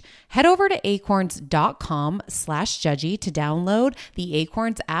much. Head over to acorns.com/judgy to download the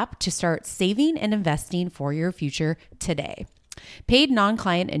Acorns app to start saving and investing for your future today. Paid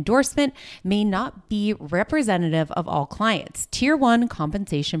non-client endorsement may not be representative of all clients. Tier 1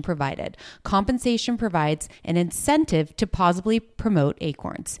 compensation provided. Compensation provides an incentive to positively promote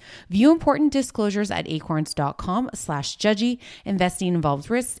Acorns. View important disclosures at acorns.com/judgy. Investing involves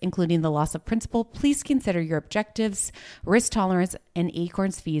risks, including the loss of principal. Please consider your objectives, risk tolerance, and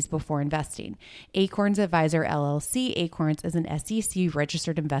Acorns fees before investing. Acorns Advisor LLC. Acorns is an SEC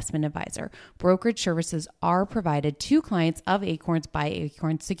registered investment advisor. Brokerage services are provided to clients of Acorns by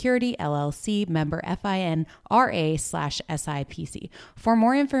Acorns Security LLC, member FINRA/SIPC. For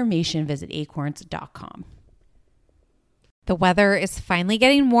more information, visit acorns.com. The weather is finally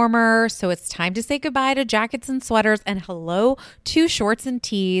getting warmer, so it's time to say goodbye to jackets and sweaters and hello to shorts and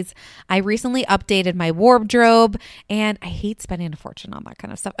tees. I recently updated my wardrobe and I hate spending a fortune on that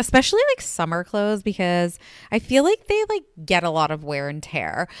kind of stuff, especially like summer clothes because I feel like they like get a lot of wear and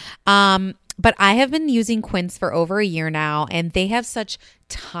tear. But I have been using Quince for over a year now, and they have such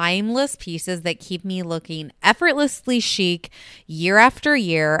timeless pieces that keep me looking effortlessly chic year after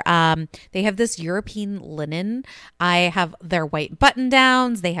year. They have this European linen. I have their white button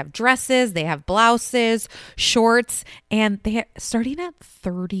downs. They have dresses. They have blouses, shorts, and they're starting at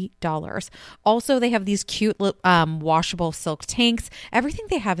 $30. Also, they have these cute washable silk tanks. Everything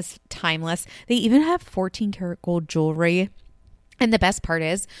they have is timeless. They even have 14 karat gold jewelry. And the best part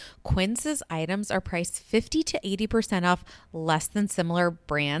is Quince's items are priced 50 to 80% off less than similar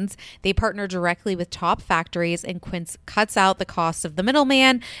brands. They partner directly with top factories, and Quince cuts out the cost of the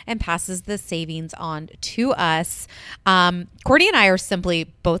middleman and passes the savings on to us. Courtney and I are simply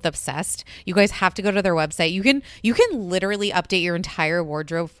both obsessed. You guys have to go to their website. You can literally update your entire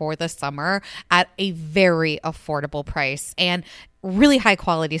wardrobe for the summer at a very affordable price and really high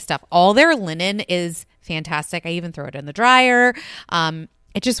quality stuff. All their linen is fantastic. I even throw it in the dryer.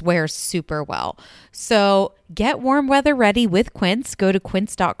 It just wears super well. So get warm weather ready with Quince. Go to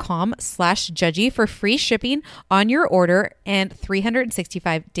quince.com/judgy for free shipping on your order and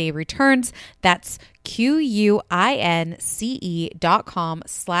 365-day returns. That's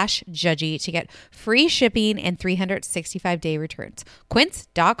QUINCE.com/judgy to get free shipping and 365-day returns.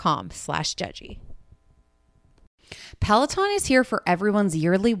 Quince.com/judgy. Peloton is here for everyone's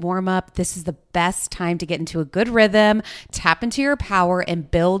yearly warm-up. This is the best time to get into a good rhythm, tap into your power, and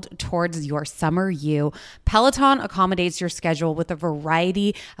build towards your summer you. Peloton accommodates your schedule with a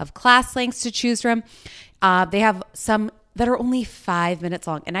variety of class lengths to choose from. They have some that are only 5 minutes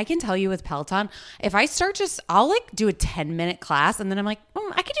long. And I can tell you with Peloton, if I start I'll like do a 10-minute class and then I'm like,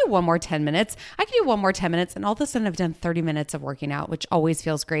 I could do one more 10 minutes. I could do one more 10 minutes. And all of a sudden I've done 30 minutes of working out, which always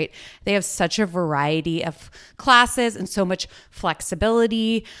feels great. They have such a variety of classes and so much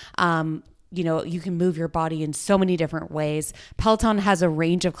flexibility. You can move your body in so many different ways. Peloton has a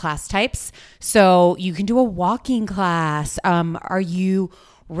range of class types. So you can do a walking class. Are you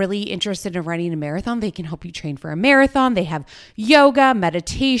really interested in running a marathon? They can help you train for a marathon. They have yoga,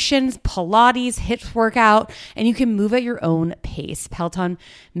 meditations, Pilates, HIIT workout, and you can move at your own pace. Peloton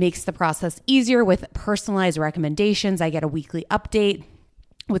makes the process easier with personalized recommendations. I get a weekly update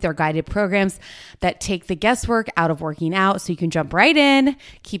with their guided programs that take the guesswork out of working out so you can jump right in,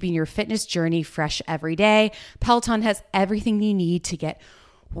 keeping your fitness journey fresh every day. Peloton has everything you need to get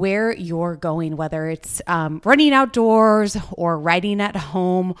where you're going, whether it's running outdoors or riding at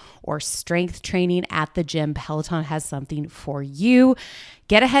home or strength training at the gym. Peloton has something for you.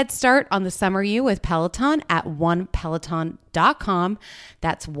 Get a head start on the summer you with Peloton at onepeloton.com.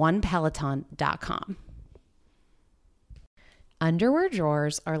 That's onepeloton.com. Underwear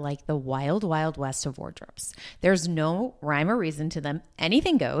drawers are like the wild, wild west of wardrobes. There's no rhyme or reason to them.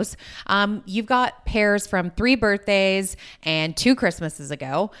 Anything goes. You've got pairs from 3 birthdays and 2 Christmases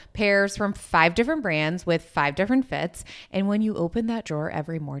ago, pairs from 5 different brands with 5 different fits. And when you open that drawer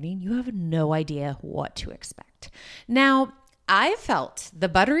every morning, you have no idea what to expect. Now, I felt the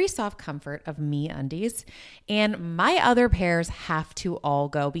buttery soft comfort of MeUndies, and my other pairs have to all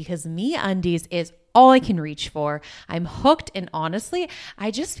go because MeUndies is all I can reach for. I'm hooked, and honestly,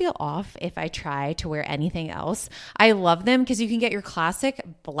 I just feel off if I try to wear anything else. I love them because you can get your classic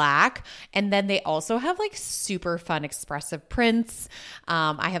black, and then they also have like super fun expressive prints.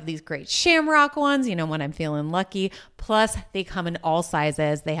 I have these great shamrock ones, when I'm feeling lucky. Plus, they come in all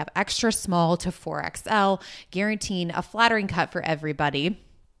sizes. They have extra small to 4XL, guaranteeing a flattering cut for everybody.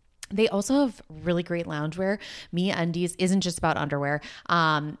 They also have really great loungewear. MeUndies isn't just about underwear.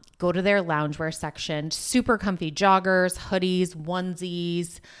 Go to their loungewear section. Super comfy joggers, hoodies,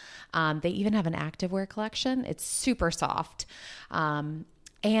 onesies. They even have an activewear collection. It's super soft. And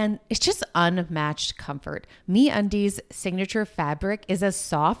it's just unmatched comfort. MeUndies' signature fabric is as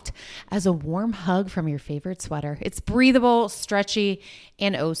soft as a warm hug from your favorite sweater. It's breathable, stretchy,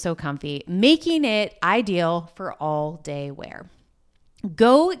 and oh so comfy, making it ideal for all day wear.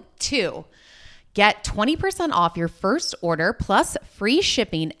 Go to get 20% off your first order plus free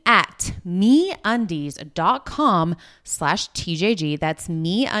shipping at MeUndies.com/TJG. That's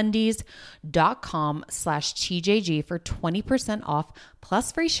MeUndies.com/TJG for 20% off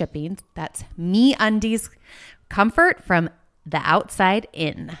plus free shipping. That's MeUndies, comfort from the outside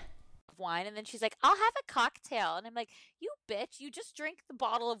in. Wine, and then she's like, I'll have a cocktail. And I'm like, you bitch, you just drink the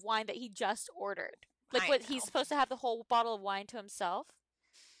bottle of wine that he just ordered. Like, what, he's supposed to have the whole bottle of wine to himself?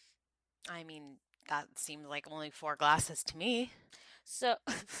 I mean, that seems like only 4 glasses to me. So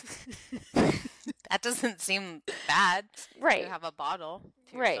that doesn't seem bad. Right. You have a bottle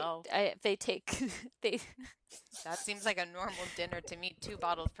to right. yourself. That seems like a normal dinner to me. 1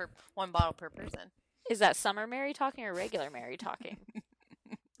 bottle per person. Is that Summer Mary talking or regular Mary talking?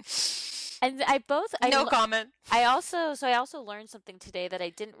 And no comment. I also learned something today that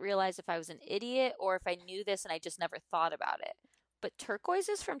I didn't realize if I was an idiot or if I knew this and I just never thought about it. But turquoise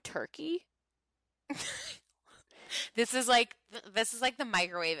is from Turkey. This is like the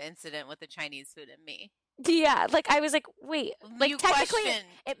microwave incident with the Chinese food in me. Yeah, like I was like, wait, like you technically question.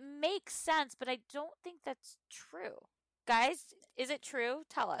 it makes sense, but I don't think that's true. Guys, is it true?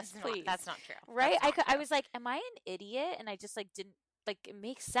 Tell us, please. That's not true. Right? Not true. I was like, am I an idiot? And I just like didn't like it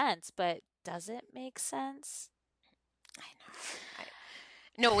makes sense, but does it make sense? I know.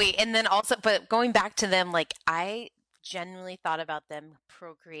 No, wait, and then also, but going back to them, like I genuinely thought about them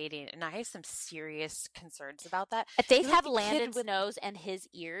procreating, and I have some serious concerns about that. If they have Landon's nose and his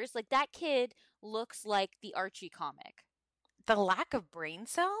ears, like that kid looks like the Archie comic. The lack of brain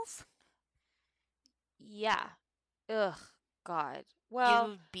cells? Yeah. Ugh, God. Well, it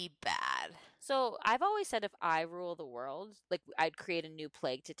would be bad. So I've always said if I rule the world, like I'd create a new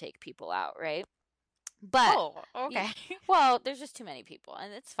plague to take people out, right? But Oh, okay. well, there's just too many people,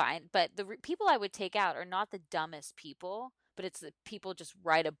 and it's fine. But the people I would take out are not the dumbest people, but it's the people just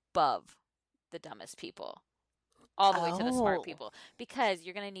right above the dumbest people, all the way to the smart Oh. people, because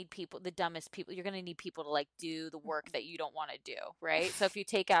you're gonna need people, the dumbest people. You're gonna need people to like do the work that you don't want to do, right? So if you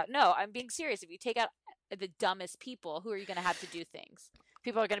take out, no, I'm being serious. If you take out the dumbest people, who are you gonna have to do things?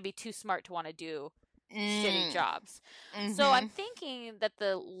 People are gonna be too smart to want to do shitty jobs. So I'm thinking that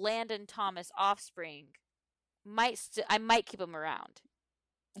the Landon Thomas offspring I might keep them around.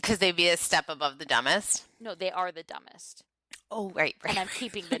 Because they'd be a step above the dumbest. No, they are the dumbest, Oh, right. and I'm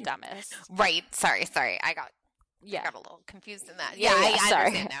keeping the dumbest. Right. Sorry. I got Yeah. a little confused in that. Yeah, I sorry.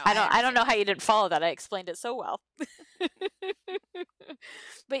 understand now. I don't know how you didn't follow that. I explained it so well.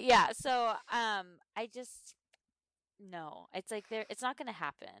 But yeah, so I just no. It's like it's not going to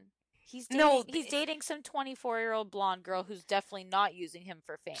happen. He's dating some 24-year-old blonde girl who's definitely not using him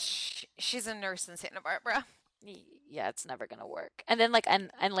for fame. She's a nurse in Santa Barbara. Yeah, it's never going to work. And then like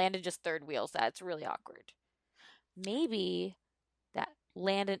and Landon just third wheels that. It's really awkward. Maybe that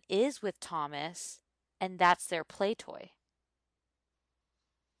Landon is with Thomas and that's their play toy.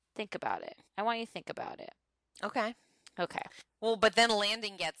 Think about it. I want you to think about it. Okay. Okay. Well, but then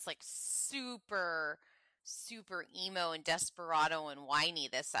Landon gets like super emo and desperado and whiny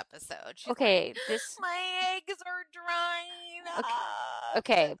this episode. She's Okay, like, this my eggs are drying up.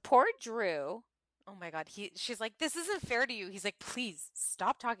 okay, poor Drew. Oh my God. She's like, this isn't fair to you. He's like, please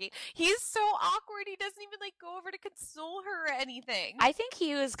stop talking. He's so awkward. He doesn't even like go over to console her or anything. I think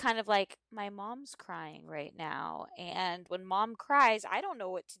he was kind of like, my mom's crying right now, and when mom cries, I don't know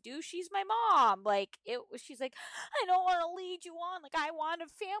what to do. She's my mom. Like she's like, I don't want to lead you on. Like I want a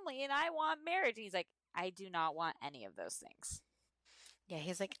family and I want marriage. And he's like, I do not want any of those things. Yeah,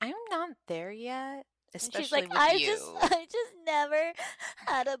 he's like, I'm not there yet. And Especially she's like, with I you. just never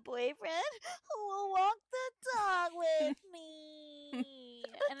had a boyfriend who will walk the dog with me.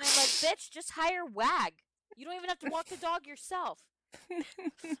 And I'm like, bitch, just hire Wag. You don't even have to walk the dog yourself.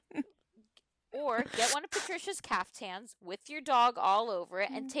 Or get one of Patricia's caftans with your dog all over it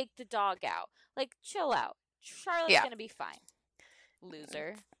and take the dog out. Like, chill out. Charlotte's Yeah. gonna be fine.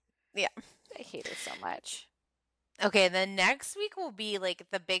 Loser. Yeah. I hate her so much. Okay, then next week will be like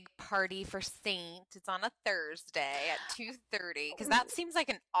the big party for Saint. It's on a Thursday at 2:30 because that seems like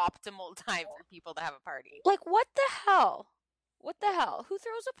an optimal time for people to have a party. Like, what the hell? What the hell? Who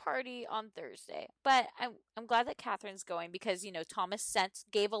throws a party on Thursday? But I'm glad that Catherine's going because, you know, Thomas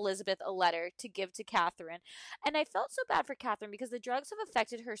gave Elizabeth a letter to give to Catherine. And I felt so bad for Catherine because the drugs have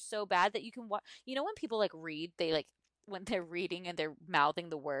affected her so bad that you can you know when people like read, they like when they're reading and they're mouthing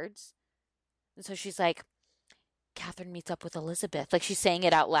the words. And so she's like, Catherine meets up with Elizabeth. Like she's saying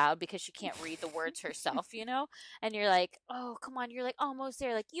it out loud because she can't read the words herself, you know? And you're like, oh, come on. You're like almost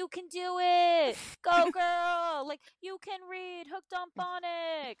there. Like, you can do it. Go, girl. Like, you can read. Hooked on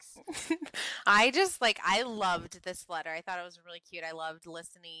phonics. I loved this letter. I thought it was really cute. I loved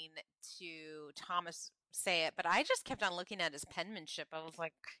listening to Thomas say it, but I just kept on looking at his penmanship. I was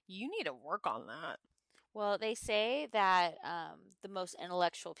like, you need to work on that. Well, they say that the most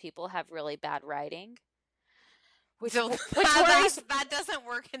intellectual people have really bad writing. Which worries, that doesn't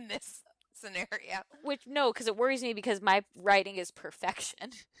work in this scenario. No, because it worries me because my writing is perfection.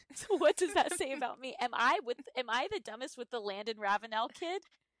 So what does that say about me? Am I the dumbest with the Landon Ravenel kid?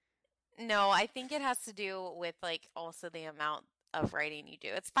 No, I think it has to do with like also the amount of writing you do.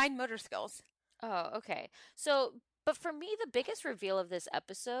 It's fine motor skills. Oh, okay. So, but for me, the biggest reveal of this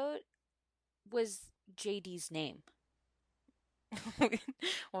episode was JD's name.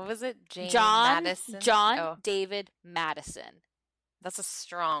 What was it? John Madison? John David Madison. That's a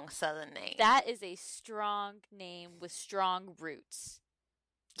strong Southern name. That is a strong name with strong roots.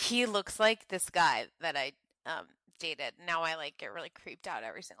 He looks like this guy that I dated. Now I like get really creeped out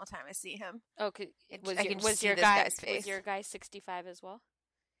every single time I see him. Okay, I can just see this guy guy's face. Was your guy 65 as well?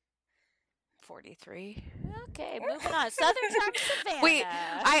 43. Okay, moving on. Southern Charm Savannah. Wait,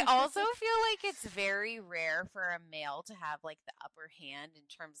 I also feel like it's very rare for a male to have like the upper hand in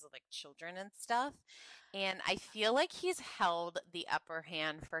terms of like children and stuff. And I feel like he's held the upper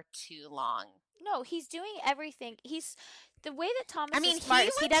hand for too long. No, he's doing everything. He's the way that Thomas I mean, is smart.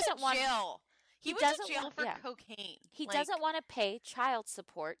 he doesn't went to want jail. He went to jail for cocaine. He doesn't want to pay child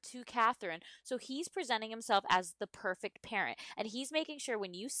support to Catherine, so he's presenting himself as the perfect parent, and he's making sure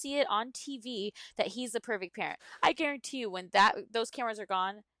when you see it on TV that he's the perfect parent. I guarantee you, when those cameras are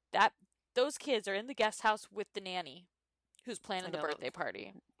gone, that those kids are in the guest house with the nanny, who's planning the birthday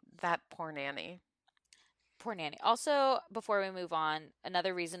party. That poor nanny. Poor nanny. Also, before we move on,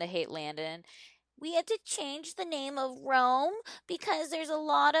 another reason to hate Landon. We had to change the name of Rome because there's a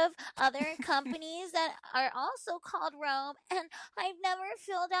lot of other companies that are also called Rome, and I've never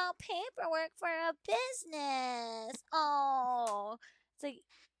filled out paperwork for a business. Oh, it's like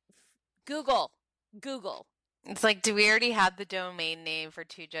Google. It's like, do we already have the domain name for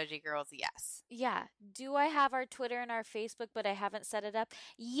Two Judgy Girls? Yes. Yeah. Do I have our Twitter and our Facebook, but I haven't set it up?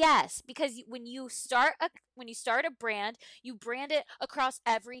 Yes, because when you start a brand, you brand it across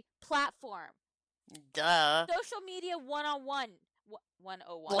every platform. Duh. Social media 101.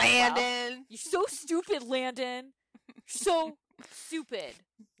 101. Landon. Wow. You're so stupid, Landon. So stupid,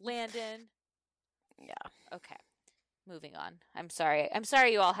 Landon. Yeah. Okay. Moving on. I'm sorry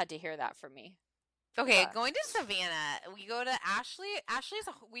you all had to hear that from me. Okay, going to Savannah, we go to Ashley.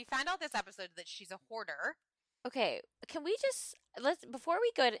 We found out this episode that she's a hoarder. Okay, can we just before we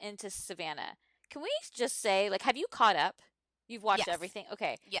go into Savannah, can we just say, like, have you caught up? You've watched Yes. everything?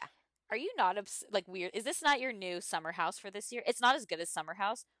 Okay. Yeah. Are you not weird? Is this not your new Summer House for this year? It's not as good as Summer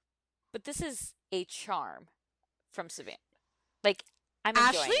House, but this is a charm from Savannah. Like, I'm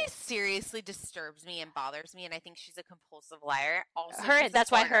enjoying Ashley it. seriously disturbs me and bothers me, and I think she's a compulsive liar. Also, That's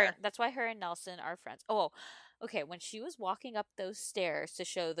why her and Nelson are friends. Oh, okay. When she was walking up those stairs to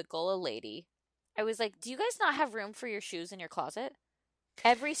show the Gullah lady, I was like, do you guys not have room for your shoes in your closet?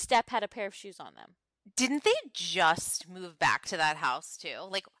 Every step had a pair of shoes on them. Didn't they just move back to that house too?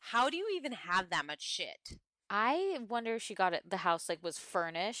 Like, how do you even have that much shit? I wonder if she got it, the house was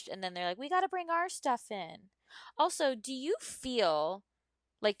furnished, and then they're like, we got to bring our stuff in. Also, do you feel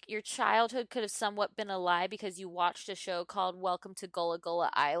like your childhood could have somewhat been a lie because you watched a show called Welcome to Gullah Gullah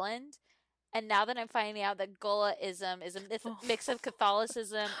Island? And now that I'm finding out that Gullahism is a mix of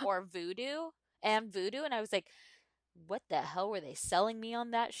Catholicism or voodoo, and I was like, what the hell were they selling me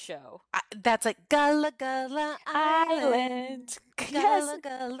on that show? That's like Gullah Gullah Island. Gullah Yes.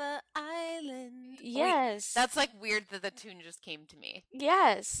 Gullah Island. Yes. Wait, that's like weird that the tune just came to me.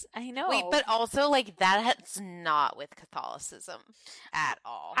 Yes, I know. Wait, but also like that's not with Catholicism at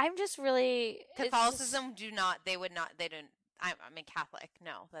all. I'm just really Catholicism they don't. I'm a Catholic.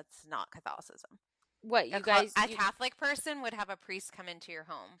 No, that's not Catholicism. What you guys? A Catholic person would have a priest come into your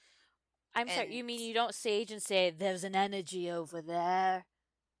home. I'm sorry. You mean you don't sage and say there's an energy over there?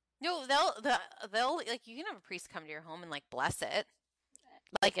 No, they'll like you can have a priest come to your home and like bless it.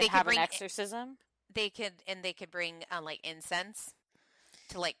 Like they have an exorcism. They could bring like incense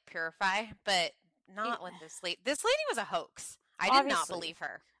to like purify, but not with this lady. This lady was a hoax. I did not believe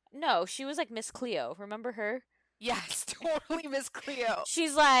her. No, she was like Miss Cleo. Remember her? Yes, totally Miss Cleo.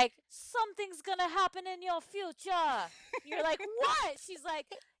 She's like, something's gonna happen in your future. You're like, what? She's like,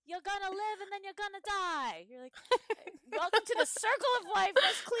 you're gonna live and then you're gonna die. You're like, welcome to the circle of life,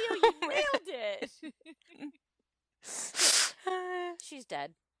 Miss Cleo. You nailed it. She's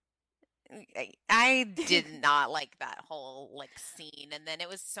dead. I did not like that whole like scene, and then it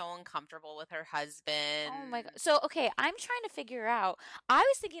was so uncomfortable with her husband. Oh my god! So okay, I'm trying to figure out. I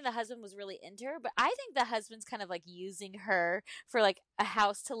was thinking the husband was really into her, but I think the husband's kind of like using her for like a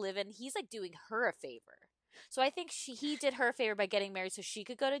house to live in. He's like doing her a favor. So I think he did her a favor by getting married so she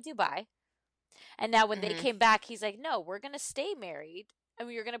could go to Dubai. And now when they came back, he's like, "No, we're gonna stay married,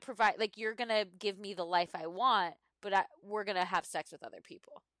 and you're gonna provide. Like you're gonna give me the life I want, but we're gonna have sex with other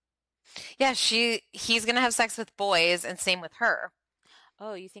people." Yeah, he's gonna have sex with boys, and same with her.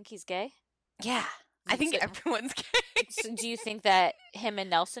 Oh, you think he's gay? Yeah, I think everyone's gay. So do you think that him and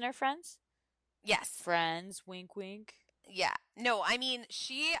Nelson are friends? Yes, friends. Wink, wink. Yeah. No, I mean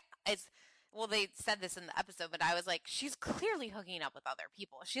she is. Well, they said this in the episode, but I was like, she's clearly hooking up with other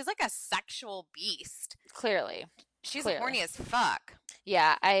people. She's like a sexual beast. Clearly, she's horny as fuck.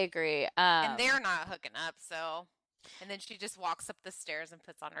 Yeah, I agree. And they're not hooking up, so. And then she just walks up the stairs and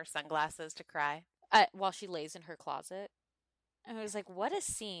puts on her sunglasses to cry. While she lays in her closet. And I was like, what a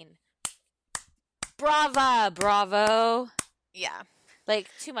scene. Bravo. Yeah. Like,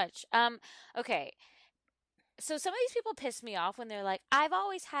 too much. Okay. So some of these people piss me off when they're like, I've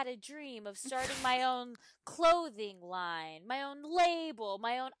always had a dream of starting my own clothing line, my own label,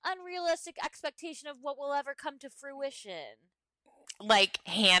 my own unrealistic expectation of what will ever come to fruition. Like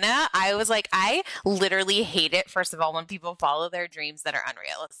Hannah, I was like, I literally hate it, first of all, when people follow their dreams that are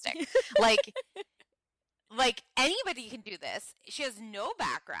unrealistic. like anybody can do this. She has no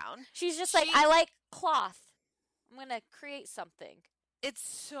background. She's just like, I like cloth. I'm going to create something. It's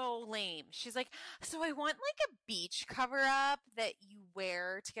so lame. She's like, so I want like a beach cover up that you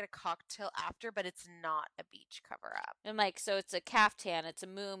wear to get a cocktail after, but it's not a beach cover up. I'm like, so it's a caftan, it's a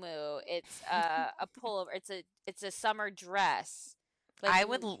muumuu, it's a pullover, it's a summer dress. Like, I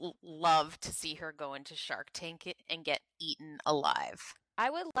would love to see her go into Shark Tank and get eaten alive. I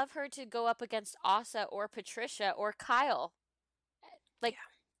would love her to go up against Asa or Patricia or Kyle. Like,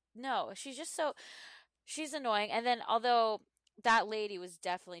 no, she's annoying. And then, although that lady was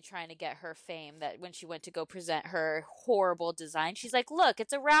definitely trying to get her fame, that when she went to go present her horrible design, she's like, look,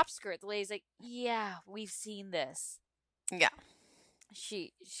 it's a wrap skirt. The lady's like, yeah, we've seen this. Yeah.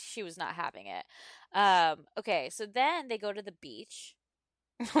 She was not having it. Okay, so then they go to the beach.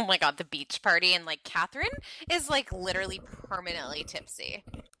 Oh my God, the beach party. And like Catherine is like literally permanently tipsy.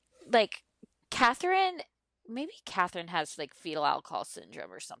 Like, maybe Catherine has like fetal alcohol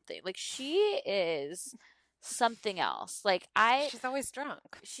syndrome or something. Like, she is something else. Like, She's always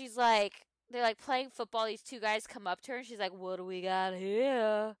drunk. she's like, they're like playing football. These two guys come up to her and she's like, what do we got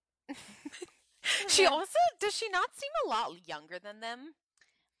here? She also, does she not seem a lot younger than them?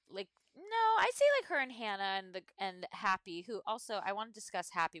 Like, no, I say like her and Hannah and Happy, who also, I want to discuss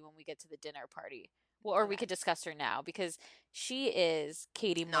Happy when we get to the dinner party. Well, or we Okay. could discuss her now because she is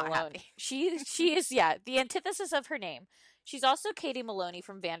Katie Not Maloney. Happy. She is, yeah, the antithesis of her name. She's also Katie Maloney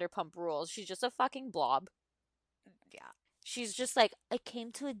from Vanderpump Rules. She's just a fucking blob. Yeah. She's just like, I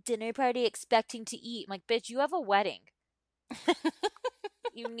came to a dinner party expecting to eat. I'm like, bitch, you have a wedding.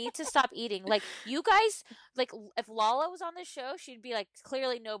 You need to stop eating. Like, you guys, like, if Lala was on this show, she'd be like,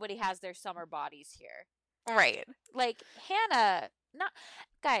 clearly nobody has their summer bodies here. Right. Like, Hannah, not,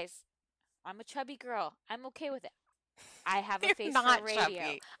 guys, I'm a chubby girl. I'm okay with it. I have a You're face not for radio.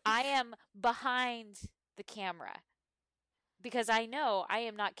 chubby. I am behind the camera because I know I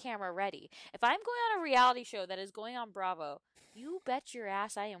am not camera ready. If I'm going on a reality show that is going on Bravo, you bet your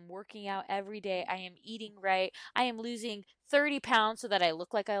ass I am working out every day. I am eating right. I am losing 30 pounds so that I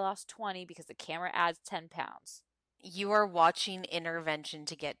look like I lost 20 because the camera adds 10 pounds. You are watching Intervention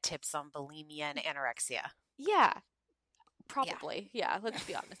to get tips on bulimia and anorexia. Yeah, probably. Yeah, let's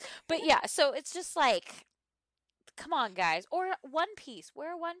be honest. But yeah, so it's just like, come on, guys. Or one piece.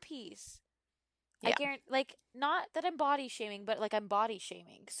 Wear one piece. I Yeah. guarantee, like, not that I'm body shaming, but like I'm body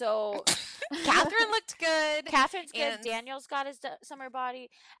shaming. So Catherine looked good. Catherine's good. and- Daniel's got his summer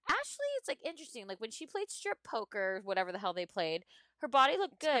body. Ashley, it's like interesting. Like when she played strip poker, whatever the hell they played, her body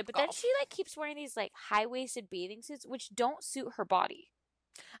looked good. Strip But then golf. she like keeps wearing these like high waisted bathing suits, which don't suit her body.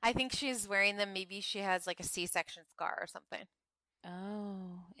 I think she's wearing them. Maybe she has like a C-section scar or something.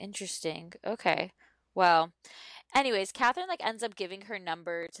 Oh, interesting. Okay. Well, anyways, Catherine like ends up giving her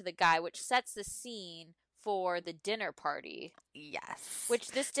number to the guy, which sets the scene for the dinner party. Yes.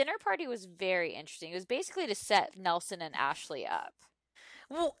 Which this dinner party was very interesting. It was basically to set Nelson and Ashley up.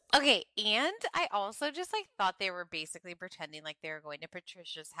 Well, okay, and I also just like thought they were basically pretending like they were going to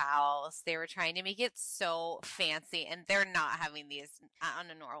Patricia's house. They were trying to make it so fancy, and they're not having these on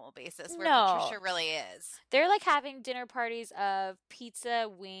a normal basis where No. Patricia really is. They're like having dinner parties of pizza,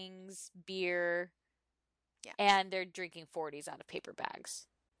 wings, beer, Yeah. and they're drinking 40s out of paper bags.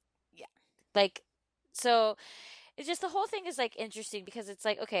 Yeah. Like, so it's just the whole thing is like interesting because it's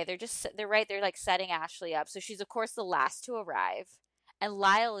like, okay, they're like setting Ashley up. So she's of course the last to arrive. And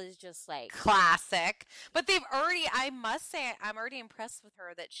Lyle is just like, Classic. But they've already, I must say, I'm already impressed with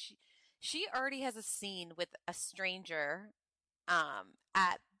her that she already has a scene with a stranger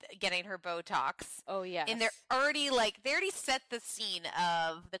at getting her Botox. oh yes. And they're already like, they already set the scene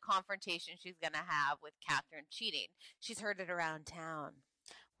of the confrontation she's going to have with Catherine cheating. She's heard it around town.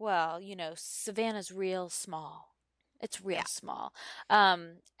 well, you know, Savannah's real small. It's real Yeah. small.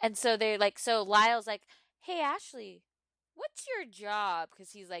 And so they're like, so Lyle's like, hey, Ashley, what's your job?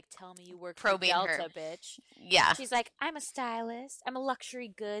 Because he's like, tell me you work for Probing Delta, her. bitch. Yeah. She's like, I'm a stylist. I'm a luxury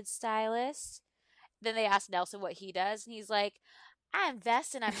goods stylist. Then they ask Nelson what he does, and he's like, I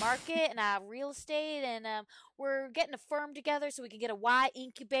invest and I market and I real estate, and we're getting a firm together so we can get a Y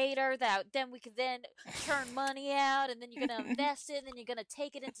incubator that then we can then turn money out, and then you're gonna invest it, and then you're gonna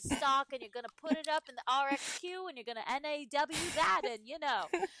take it into stock, and you're gonna put it up in the RXQ, and you're gonna NAW that, and you know,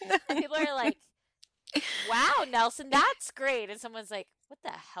 and people are like, wow, Nelson, that's great, and someone's like, what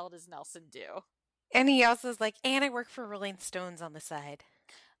the hell does Nelson do? And he also is like, and I work for Rolling Stones on the side.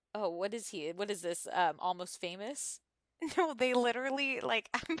 Oh, what is he? What is this? Almost Famous? No, they literally, like,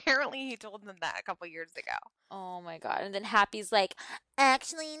 apparently he told them that a couple years ago. Oh my god. And then Happy's like,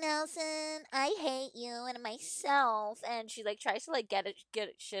 actually, Nelson, I hate you and myself. And she like tries to like get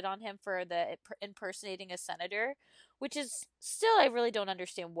shit on him for the impersonating a senator, which is still, I really don't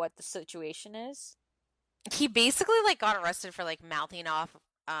understand what the situation is. He basically, like, got arrested for, like, mouthing off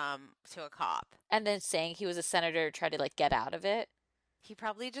to a cop. And then saying he was a senator to try to like get out of it. He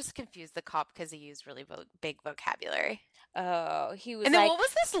probably just confused the cop because he used really big vocabulary. Oh, he was And then like, what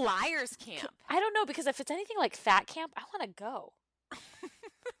was this liars camp? I don't know, because if it's anything like Fat Camp, I want to go.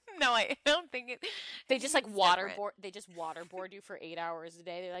 No, I don't think it. They just like it's different. waterboard. They just waterboard you for 8 hours a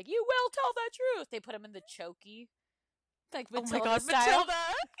day. They're like, you will tell the truth. They put him in the chokey, like Oh Matilda my God, style. Matilda!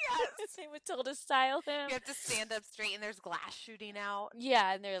 Yes. They Matilda style him. You have to stand up straight, and there's glass shooting out.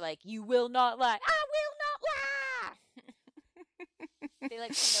 Yeah, and they're like, you will not lie. I will not lie. They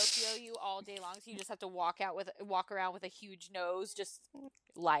like Pinocchio you all day long, so you just have to walk around with a huge nose, just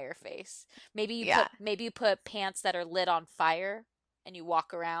liar face. Maybe you put pants that are lit on fire, and you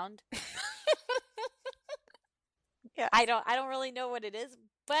walk around. Yeah. I don't really know what it is,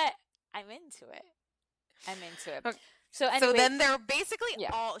 but I'm into it. Okay. So anyway, So then they're basically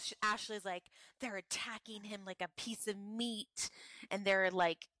Yeah. all. Ashley's like, they're attacking him like a piece of meat, and they're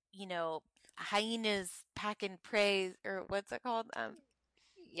like, hyenas packing prey, or what's it called?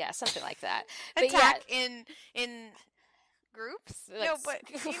 yeah, something like that. But yeah, Attack in groups. Like, No, but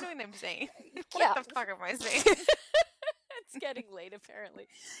you know what I'm saying. Yeah. What the fuck am I saying? it's getting late apparently.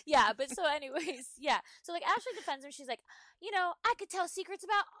 Yeah, but so anyways, yeah. So like Ashley defends him. She's like, I could tell secrets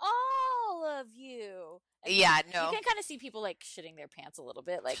about all of you. And Yeah, you no. can kind of see people like shitting their pants a little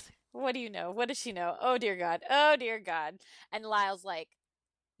bit. Like, what do you know? What does she know? Oh dear God. Oh dear God. And Lyle's like,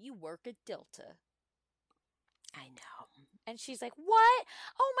 you work at Delta. I know. And she's like, what?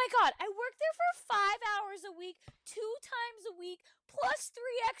 Oh my God, I work there for 5 hours a week, 2 times a week, plus 3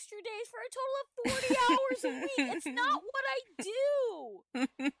 extra days for a total of 40 hours a week. It's not what I do.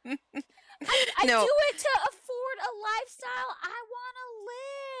 I No. do it to afford a lifestyle I want to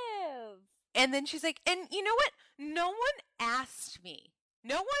live. And then she's like, and you know what? No one asked me.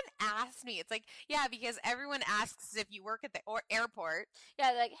 No one asked me. It's like, yeah, because everyone asks if you work at the airport.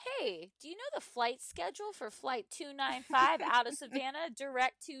 Yeah, like, hey, do you know the flight schedule for flight 295 out of Savannah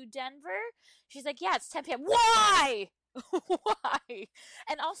direct to Denver? She's like, yeah, it's 10 p.m. Why? Why?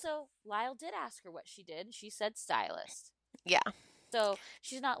 And also, Lyle did ask her what she did. She said stylist. Yeah. So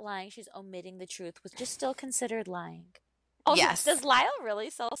she's not lying. She's omitting the truth, which is still considered lying. Also, Yes. does Lyle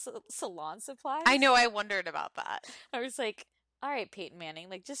really sell salon supplies? I know. I wondered about that. I was like, all right, Peyton Manning,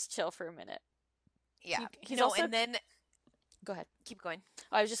 like, just chill for a minute. Yeah. He's no, also- and then Go ahead. keep going.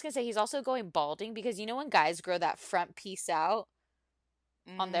 I was just going to say, he's also going balding because when guys grow that front piece out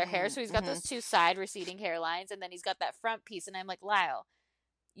on their hair? So he's got those 2 side receding hairlines, and then he's got that front piece. And I'm like, Lyle,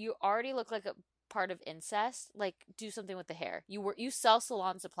 you already look like a part of incest. Like, do something with the hair. You sell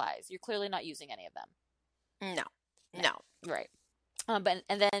salon supplies. You're clearly not using any of them. No. Right. But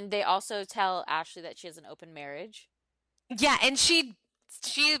then they also tell Ashley that she has an open marriage. Yeah, and she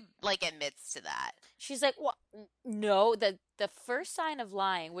like admits to that. She's like, "What? No, the first sign of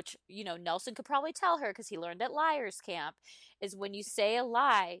lying, which Nelson could probably tell her because he learned at liars camp, is when you say a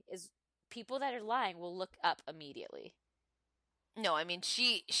lie, is people that are lying will look up immediately." No, I mean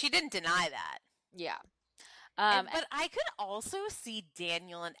she didn't deny that. Yeah. But I could also see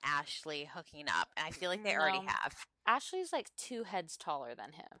Daniel and Ashley hooking up, and I feel like they already No. have. Ashley's like 2 heads taller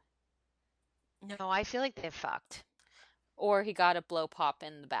than him, No, I feel like they fucked. or he got a blow pop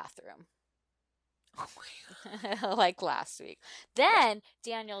in the bathroom. Oh my God. like last week. Then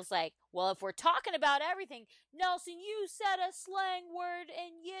Daniel's like, well, if we're talking about everything, Nelson, you said a slang word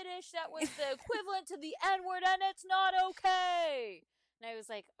in Yiddish that was the equivalent to the N-word, and it's not okay. And I was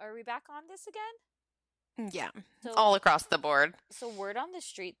like, are we back on this again? Yeah, So, all across the board. so word on the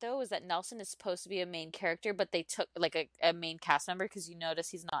street, though, is that Nelson is supposed to be a main character, but they took like a main cast member because you notice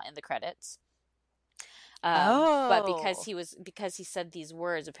he's not in the credits. But because he said these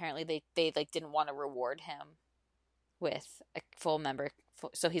words, apparently they like didn't want to reward him with a full member,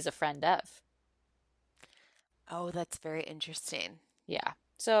 so he's a friend of. Oh, that's very interesting. Yeah.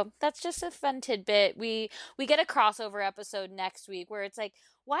 So that's just a fun tidbit. We get a crossover episode next week where it's like,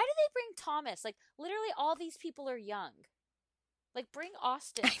 why do they bring Thomas? Like, literally all these people are young. Like, bring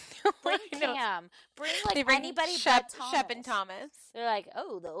Austin, bring I know. Cam, bring They like bring anybody Shep, but Thomas. Shep and Thomas. They're like,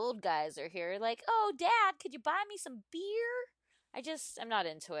 oh, the old guys are here. Like, oh, Dad, could you buy me some beer? I'm not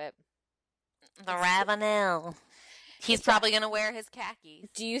into it. The Ravenel. He's probably going to wear his khakis.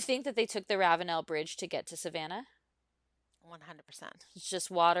 Do you think that they took the Ravenel Bridge to get to Savannah? 100%. It's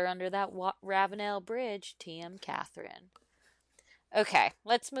just water under that Ravenel Bridge. TM Catherine. Okay,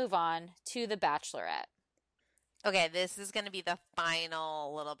 let's move on to The Bachelorette. Okay, this is going to be the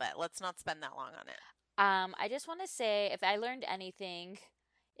final little bit. Let's not spend that long on it. I just want to say, if I learned anything,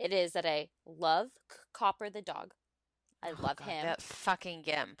 it is that I love Copper the dog. I love God, him. that fucking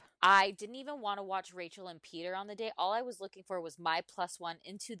gimp. I didn't even want to watch Rachel and Peter on the day. All I was looking for was my +1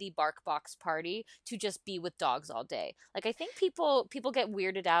 into the Bark Box party to just be with dogs all day. Like, I think people get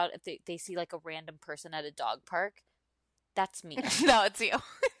weirded out if they see like a random person at a dog park. That's me. No, it's you.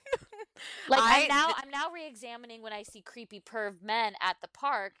 Like I I'm now re-examining when I see creepy perv men at the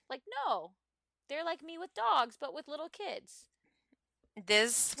park. Like, no, they're like me with dogs, but with little kids.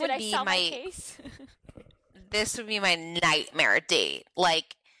 this Did would I be sell my my case? this would be my nightmare date.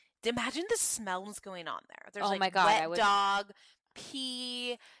 Like, imagine the smells going on there. There's Oh like my God, I wet would. dog,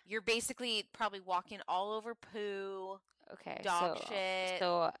 pee. You're basically probably walking all over poo, Okay, dog shit.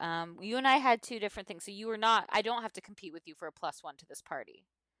 you and I had two different things. So you were not. I don't have to compete with you for a +1 to this party.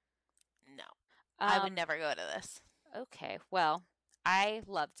 No, I would Um, never go to this. Okay, well, I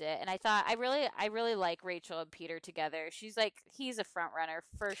loved it, and I thought I really like Rachel and Peter together. She's like he's a front runner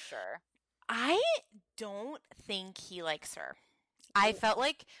for sure. I don't think he likes her. I felt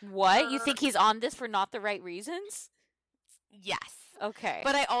like What? You her- think he's on this for not the right reasons? yes, Okay.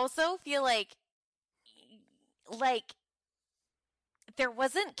 but I also feel like there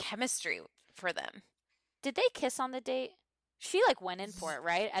wasn't chemistry for them. Did they kiss on the date? She like went in for it,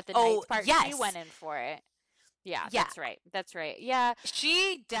 right? At the Oh, ninth part, she yes. went in for it. Yeah, Yeah. that's right. That's right. Yeah.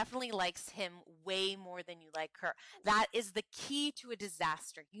 She definitely likes him way more than you like her. That is the key to a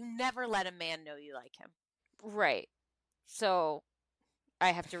disaster. You never let a man know you like him. Right. So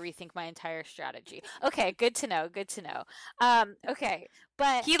I have to rethink my entire strategy. Okay, good to know. Good to know. Okay,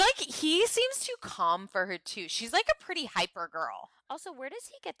 but He seems too calm for her too. She's like a pretty hyper girl. also, where does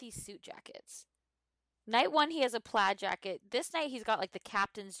he get these suit jackets? Night one, he has a plaid jacket. This night, he's got like the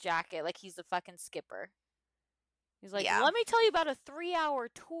captain's jacket, like he's the fucking skipper. He's like, Yeah. let me tell you about a 3-hour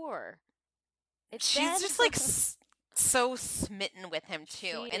tour. She's just like so smitten with him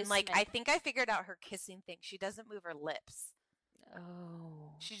too. She And is like I smitten. think I figured out her kissing thing. She doesn't move her lips.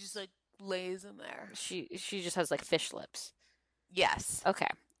 Oh. She just like lays in there. She just has like fish lips. Yes. Okay.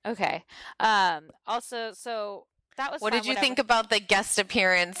 Okay. Also, so that was What fun, did you whatever. think about the guest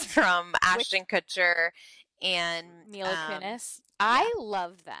appearance from Ashton Kutcher and Mila Kunis? I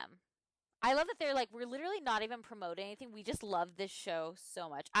love them. I love that they're like, we're literally not even promoting anything. We just love this show so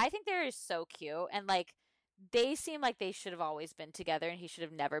much. I think they're so cute. And like, they seem like they should have always been together and he should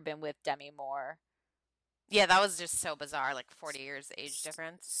have never been with Demi Moore. Yeah, that was just so bizarre. Like 40 years age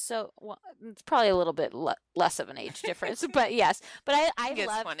difference. So, well, it's probably a little bit less of an age difference, but yes. But I think it's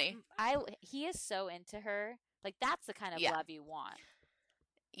love, funny. he is so into her. Like, that's the kind of Yeah. love you want.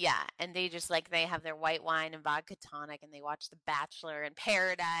 Yeah, and they just like they have their white wine and vodka tonic, and they watch The Bachelor in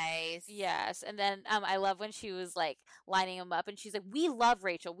Paradise. Yes, and then I love when she was like lining him up, and she's like, "We love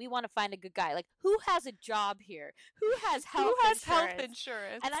Rachel. We want to find a good guy. Like, who has a job here? Who has health insurance?"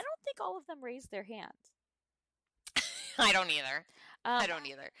 insurance? And I don't think all of them raised their hand. I don't either. Um, I don't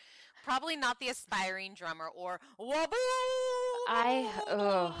either. Probably not the aspiring drummer or Waboo.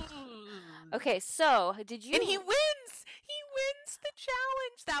 Okay, so did you? And he wins. He wins the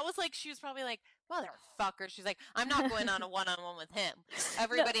challenge. That was like she was probably like, motherfucker. She's like, I'm not going on a one-on-one with him.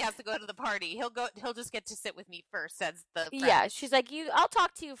 Everybody has to go to the party. He'll just get to sit with me first, says the friend. Yeah, she's like, I'll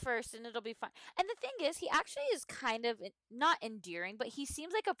talk to you first, and it'll be fine. And the thing is, he actually is kind of not endearing, but he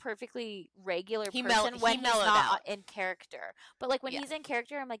seems like a perfectly regular He person when he's mellowed not out. in character. But like when Yeah. he's in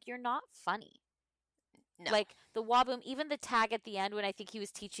character, I'm like, you're not funny. No. Like the Waboom, even the tag at the end when I think he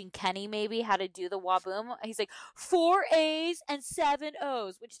was teaching Kenny maybe how to do the Waboom, he's like 4 A's and 7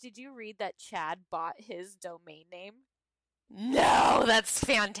 O's. Which, did you read that Chad bought his domain name? No, that's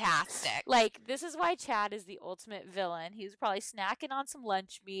fantastic. Like, this is why Chad is the ultimate villain. He was probably snacking on some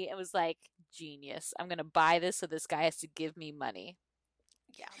lunch meat and was like, genius. I'm going to buy this so this guy has to give me money.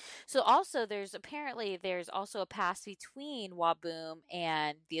 Yeah. So also there's also a past between Waboom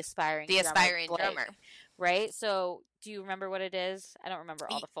and the aspiring The drummer, aspiring Blake, drummer. right? So do you remember what it is? I don't remember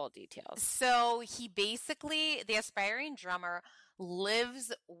all the full details. So he basically, the aspiring drummer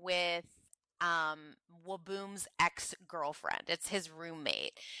lives with Waboom's ex-girlfriend. It's his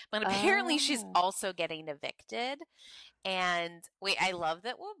roommate. But apparently she's Oh. also getting evicted. And wait, I love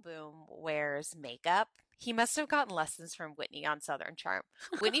that Waboom wears makeup. He must have gotten lessons from Whitney on Southern Charm.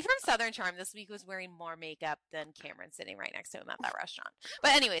 Whitney from Southern Charm this week was wearing more makeup than Cameron sitting right next to him at that restaurant.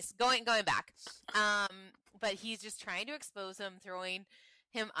 But anyways, going back. But he's just trying to expose him, throwing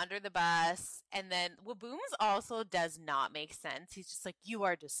him under the bus. And then Waboom's also does not make sense. He's just like, you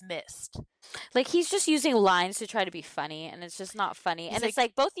are dismissed. Like, he's just using lines to try to be funny, and it's just not funny. He's And it's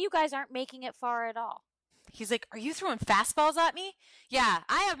like, both of you guys aren't making it far at all. He's like, are you throwing fastballs at me? Yeah,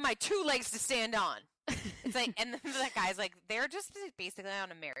 I have my 2 legs to stand on. It's like, and then that guy's like, they're just basically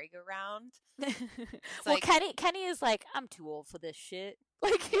on a merry-go-round. Well, like- Kenny is like, I'm too old for this shit.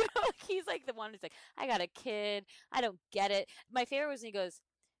 Like, you know, like he's like the one who's like, I got a kid. I don't get it. My favorite was when he goes,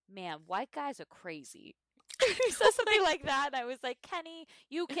 man, white guys are crazy. He says something like that, and I was like, Kenny,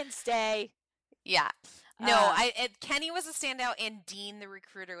 you can stay. Yeah. No, Kenny was a standout, and Dean, the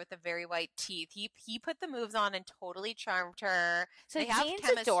recruiter with the very white teeth, he put the moves on and totally charmed her. So They have Dean's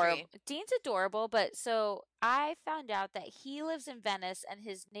chemistry. adorable. Dean's adorable, but so I found out that he lives in Venice and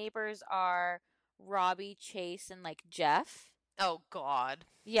his neighbors are Robbie, Chase, and like Jeff. Oh God.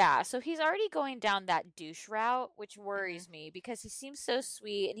 Yeah, so he's already going down that douche route, which worries me because he seems so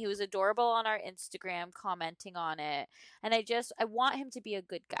sweet and he was adorable on our Instagram commenting on it. And I want him to be a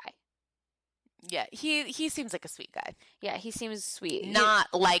good guy. Yeah, he seems like a sweet guy. Yeah, he seems sweet.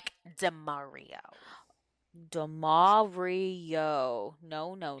 Not like DeMario. DeMario.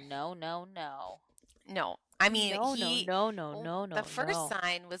 No, no, no, no, no. No, I mean No. The first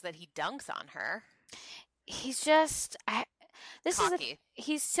sign was that he dunks on her. He's just Cocky.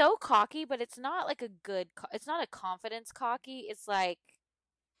 he's so cocky, but it's not like it's not a confidence cocky. It's like,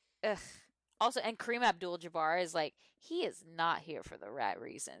 ugh. Also, and Kareem Abdul-Jabbar is like, he is not here for the right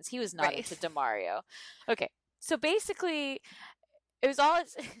reasons. He was not Right. into DeMario. Okay, so basically, it was all.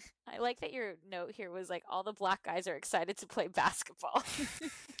 I like that your note here was like, all the black guys are excited to play basketball.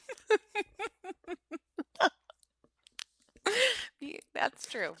 That's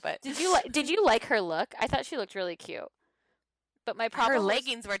true, but Did you like her look? I thought she looked really cute. But my problem her was-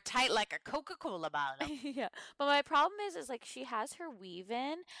 leggings were tight like a Coca-Cola bottle. yeah. But my problem is like she has her weave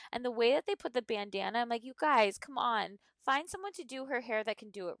in, and the way that they put the bandana, I'm like, you guys, come on, find someone to do her hair that can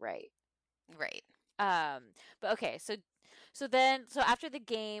do it right. Right. But okay, so after the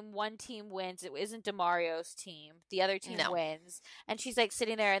game, one team wins. It isn't DeMario's team. The other team No. wins, and she's like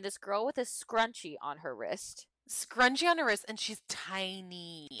sitting there, and this girl with a scrunchie on her wrist. Scrunchie on her wrist, and she's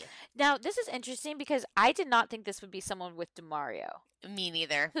tiny. Now, this is interesting because I did not think this would be someone with DeMario. Me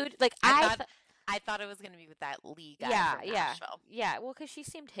neither. Who like I thought it was going to be with that Lee guy yeah, from yeah, Nashville. yeah. Well, because she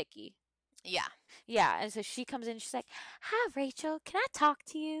seemed hicky. Yeah. Yeah, and so she comes in. She's like, "Hi, Rachel. Can I talk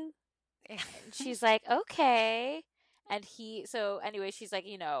to you?" Yeah. And she's like, "Okay." And anyway, she's like,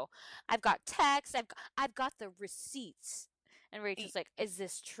 I've got texts. I've got the receipts. And Rachel's like, "Is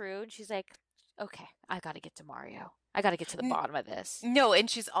this true?" And she's like, "Okay, I got to get to Mario. I got to get to the bottom of this." No, and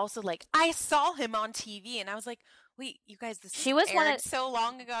she's also like, I saw him on TV, and I was like, wait, you guys, She was one aired of- so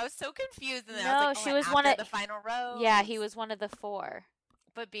long ago. I was so confused. And then I No, was like, she was one after of- the final row. Yeah, he was one of the 4.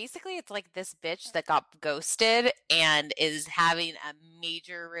 But basically, it's like this bitch that got ghosted and is having a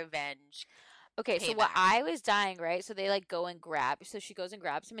major revenge. Okay, so what Payback. I was dying, right? So they like go and grab. So she goes and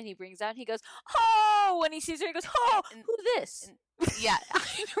grabs him, and he brings out. And he goes, "Oh!" When he sees her, he goes, "Oh, And- who this?" Yeah,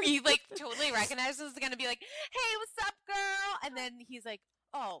 he like totally recognizes it's gonna be like, "Hey, what's up, girl?" And then he's like,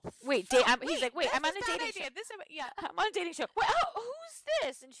 "Oh, Wait, fuck, he's like, "Wait, that's I'm on a bad dating idea. show." Yeah, I'm on a dating show. Wait, who's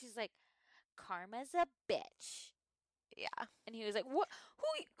this? And she's like, "Karma's a bitch." yeah. And he was like, "What?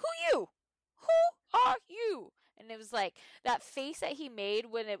 Who you? Who are you?" And it was like that face that he made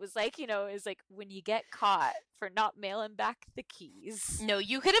when it was like, is like when you get caught for not mailing back the keys. No,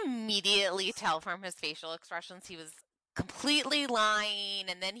 you could immediately tell from his facial expressions he was completely lying,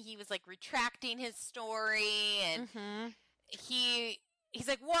 and then he was like retracting his story, and Mm-hmm. he's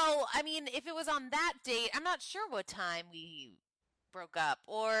like, well, I mean, if it was on that date, I'm not sure what time we broke up,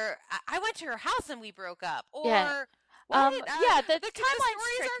 or I went to her house and we broke up, or Yeah. what? Yeah, the the timeline's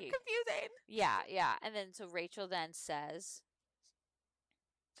stories are tricky. confusing. Yeah. And then so Rachel then says,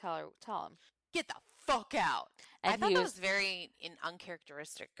 tell him. Get the fuck out. And I thought he that was- was very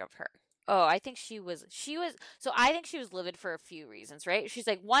uncharacteristic of her. Oh, I think she was so I think she was livid for a few reasons, right? She's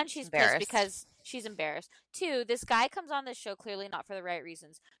like, one, she's pissed Embarrassed. because she's embarrassed. 2, this guy comes on this show clearly not for the right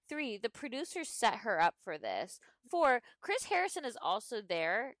reasons. 3, the producers set her up for this. 4, Chris Harrison is also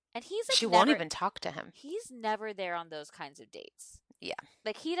there, and he's like She never, won't even talk to him. he's never there on those kinds of dates. Yeah.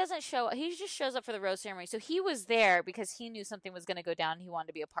 Like he doesn't he just shows up for the rose ceremony. So he was there because he knew something was going to go down and he wanted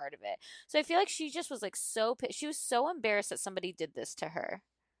to be a part of it. So I feel like she just was like so pissed. She was so embarrassed that somebody did this to her.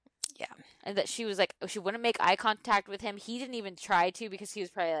 Yeah. And that she was like, she wouldn't make eye contact with him. He didn't even try to because he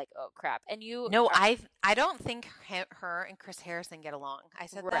was probably like, oh crap. And No, I don't think her and Chris Harrison get along. I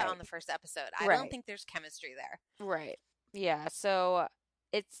said that Right. on the first episode. I Right. don't think there's chemistry there. Right. Yeah. So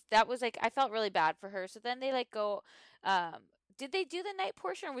that was like, I felt really bad for her. So then they like go, did they do the night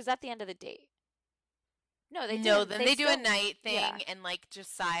portion or was that the end of the date? No, they No, didn't. then they do a still- night thing, yeah. and like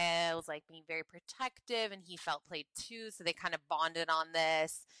Josiah was like being very protective, and he felt played too, so they kind of bonded on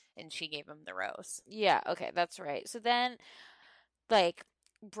this, and she gave him the rose. Yeah, okay, that's right. So then, like,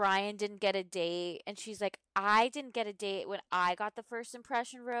 Brian didn't get a date, and she's like, I didn't get a date when I got the first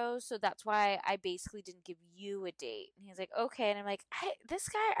impression rose, so that's why I basically didn't give you a date. And he's like, okay. And I'm like, this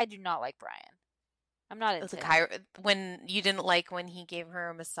guy, I do not like Brian. I'm not into him. When you didn't like when he gave her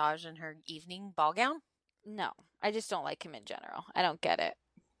a massage in her evening ball gown? No, I just don't like him in general. I don't get it.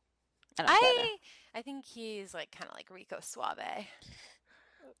 I don't get it. I think he's like kind of like Rico Suave.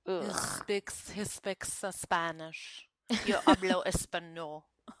 Ugh. He speaks Spanish. Yo hablo español.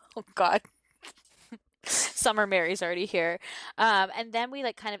 Oh God. Summer Mary's already here. And then we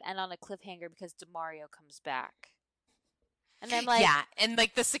like kind of end on a cliffhanger because DeMario comes back. And I'm like, Yeah, and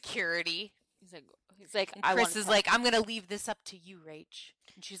like the security. he's like, And I Chris want is like, I'm gonna leave this up to you, Rach.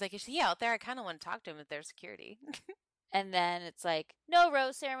 And she's like, is he out there? I kind of want to talk to him if there's security. and then it's like, no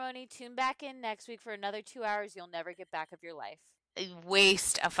rose ceremony. Tune back in next week for another 2 hours. You'll never get back of your life.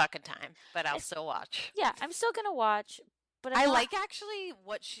 Waste of fucking time, but I'll still watch. Yeah, I'm still gonna watch. But I like actually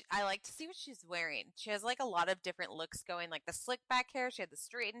I like to see what she's wearing. She has like a lot of different looks going, like the slick back hair. She had the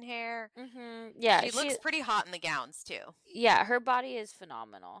straightened hair. Yeah, she looks pretty hot in the gowns too. Yeah, her body is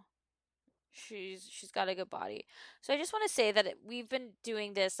phenomenal. She's got a good body. So I just want to say that we've been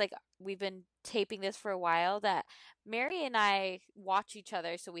doing this, like we've been taping this for a while, that Mary and I watch each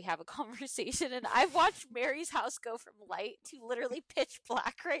other so we have a conversation, and I've watched Mary's house go from light to literally pitch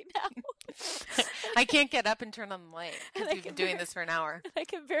black right now. I can't get up and turn on the light because And I we've been can doing this for an hour. I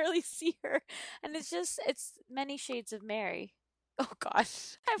can barely see her. And it's many shades of Mary. Oh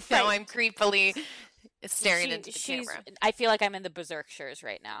gosh. Now I'm creepily staring into the camera. I feel like I'm in the Berserkshires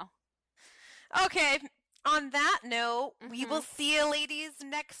right now. Okay. On that note, we will see you ladies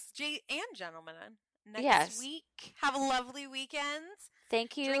and gentlemen next week. Have a lovely weekend.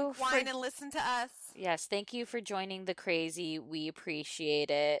 Thank you. Drink wine and listen to us. Yes, thank you for joining the crazy. We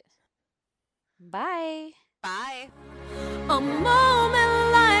appreciate it. Bye. Bye. A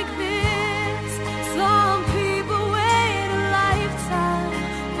moment like this, some people wait a lifetime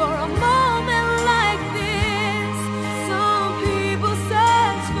for a moment like this. Some people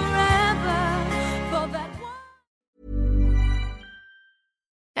search forever for that one.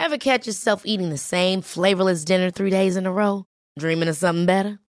 Ever catch yourself eating the same flavorless dinner 3 days in a row? Dreaming of something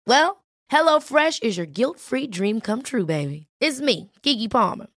better? Well, HelloFresh is your guilt-free dream come true, baby. It's me, Keke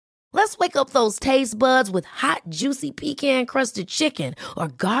Palmer. Let's wake up those taste buds with hot, juicy pecan-crusted chicken or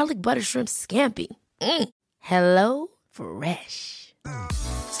garlic butter shrimp scampi. Hello Fresh.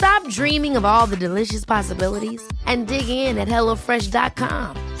 Stop dreaming of all the delicious possibilities and dig in at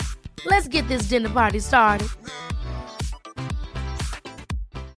HelloFresh.com. Let's get this dinner party started.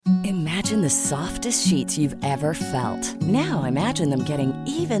 Imagine the softest sheets you've ever felt. Now imagine them getting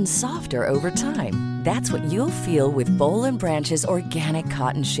even softer over time. That's what you'll feel with Boll & Branch's organic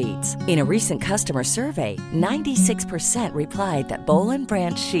cotton sheets. In a recent customer survey, 96% replied that Boll &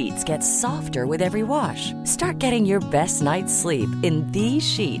 Branch sheets get softer with every wash. Start getting your best night's sleep in these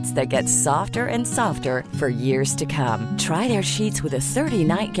sheets that get softer and softer for years to come. Try their sheets with a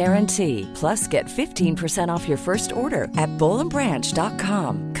 30-night guarantee. Plus, get 15% off your first order at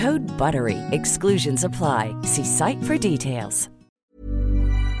bollandbranch.com. Code BUTTERY. Exclusions apply. See site for details.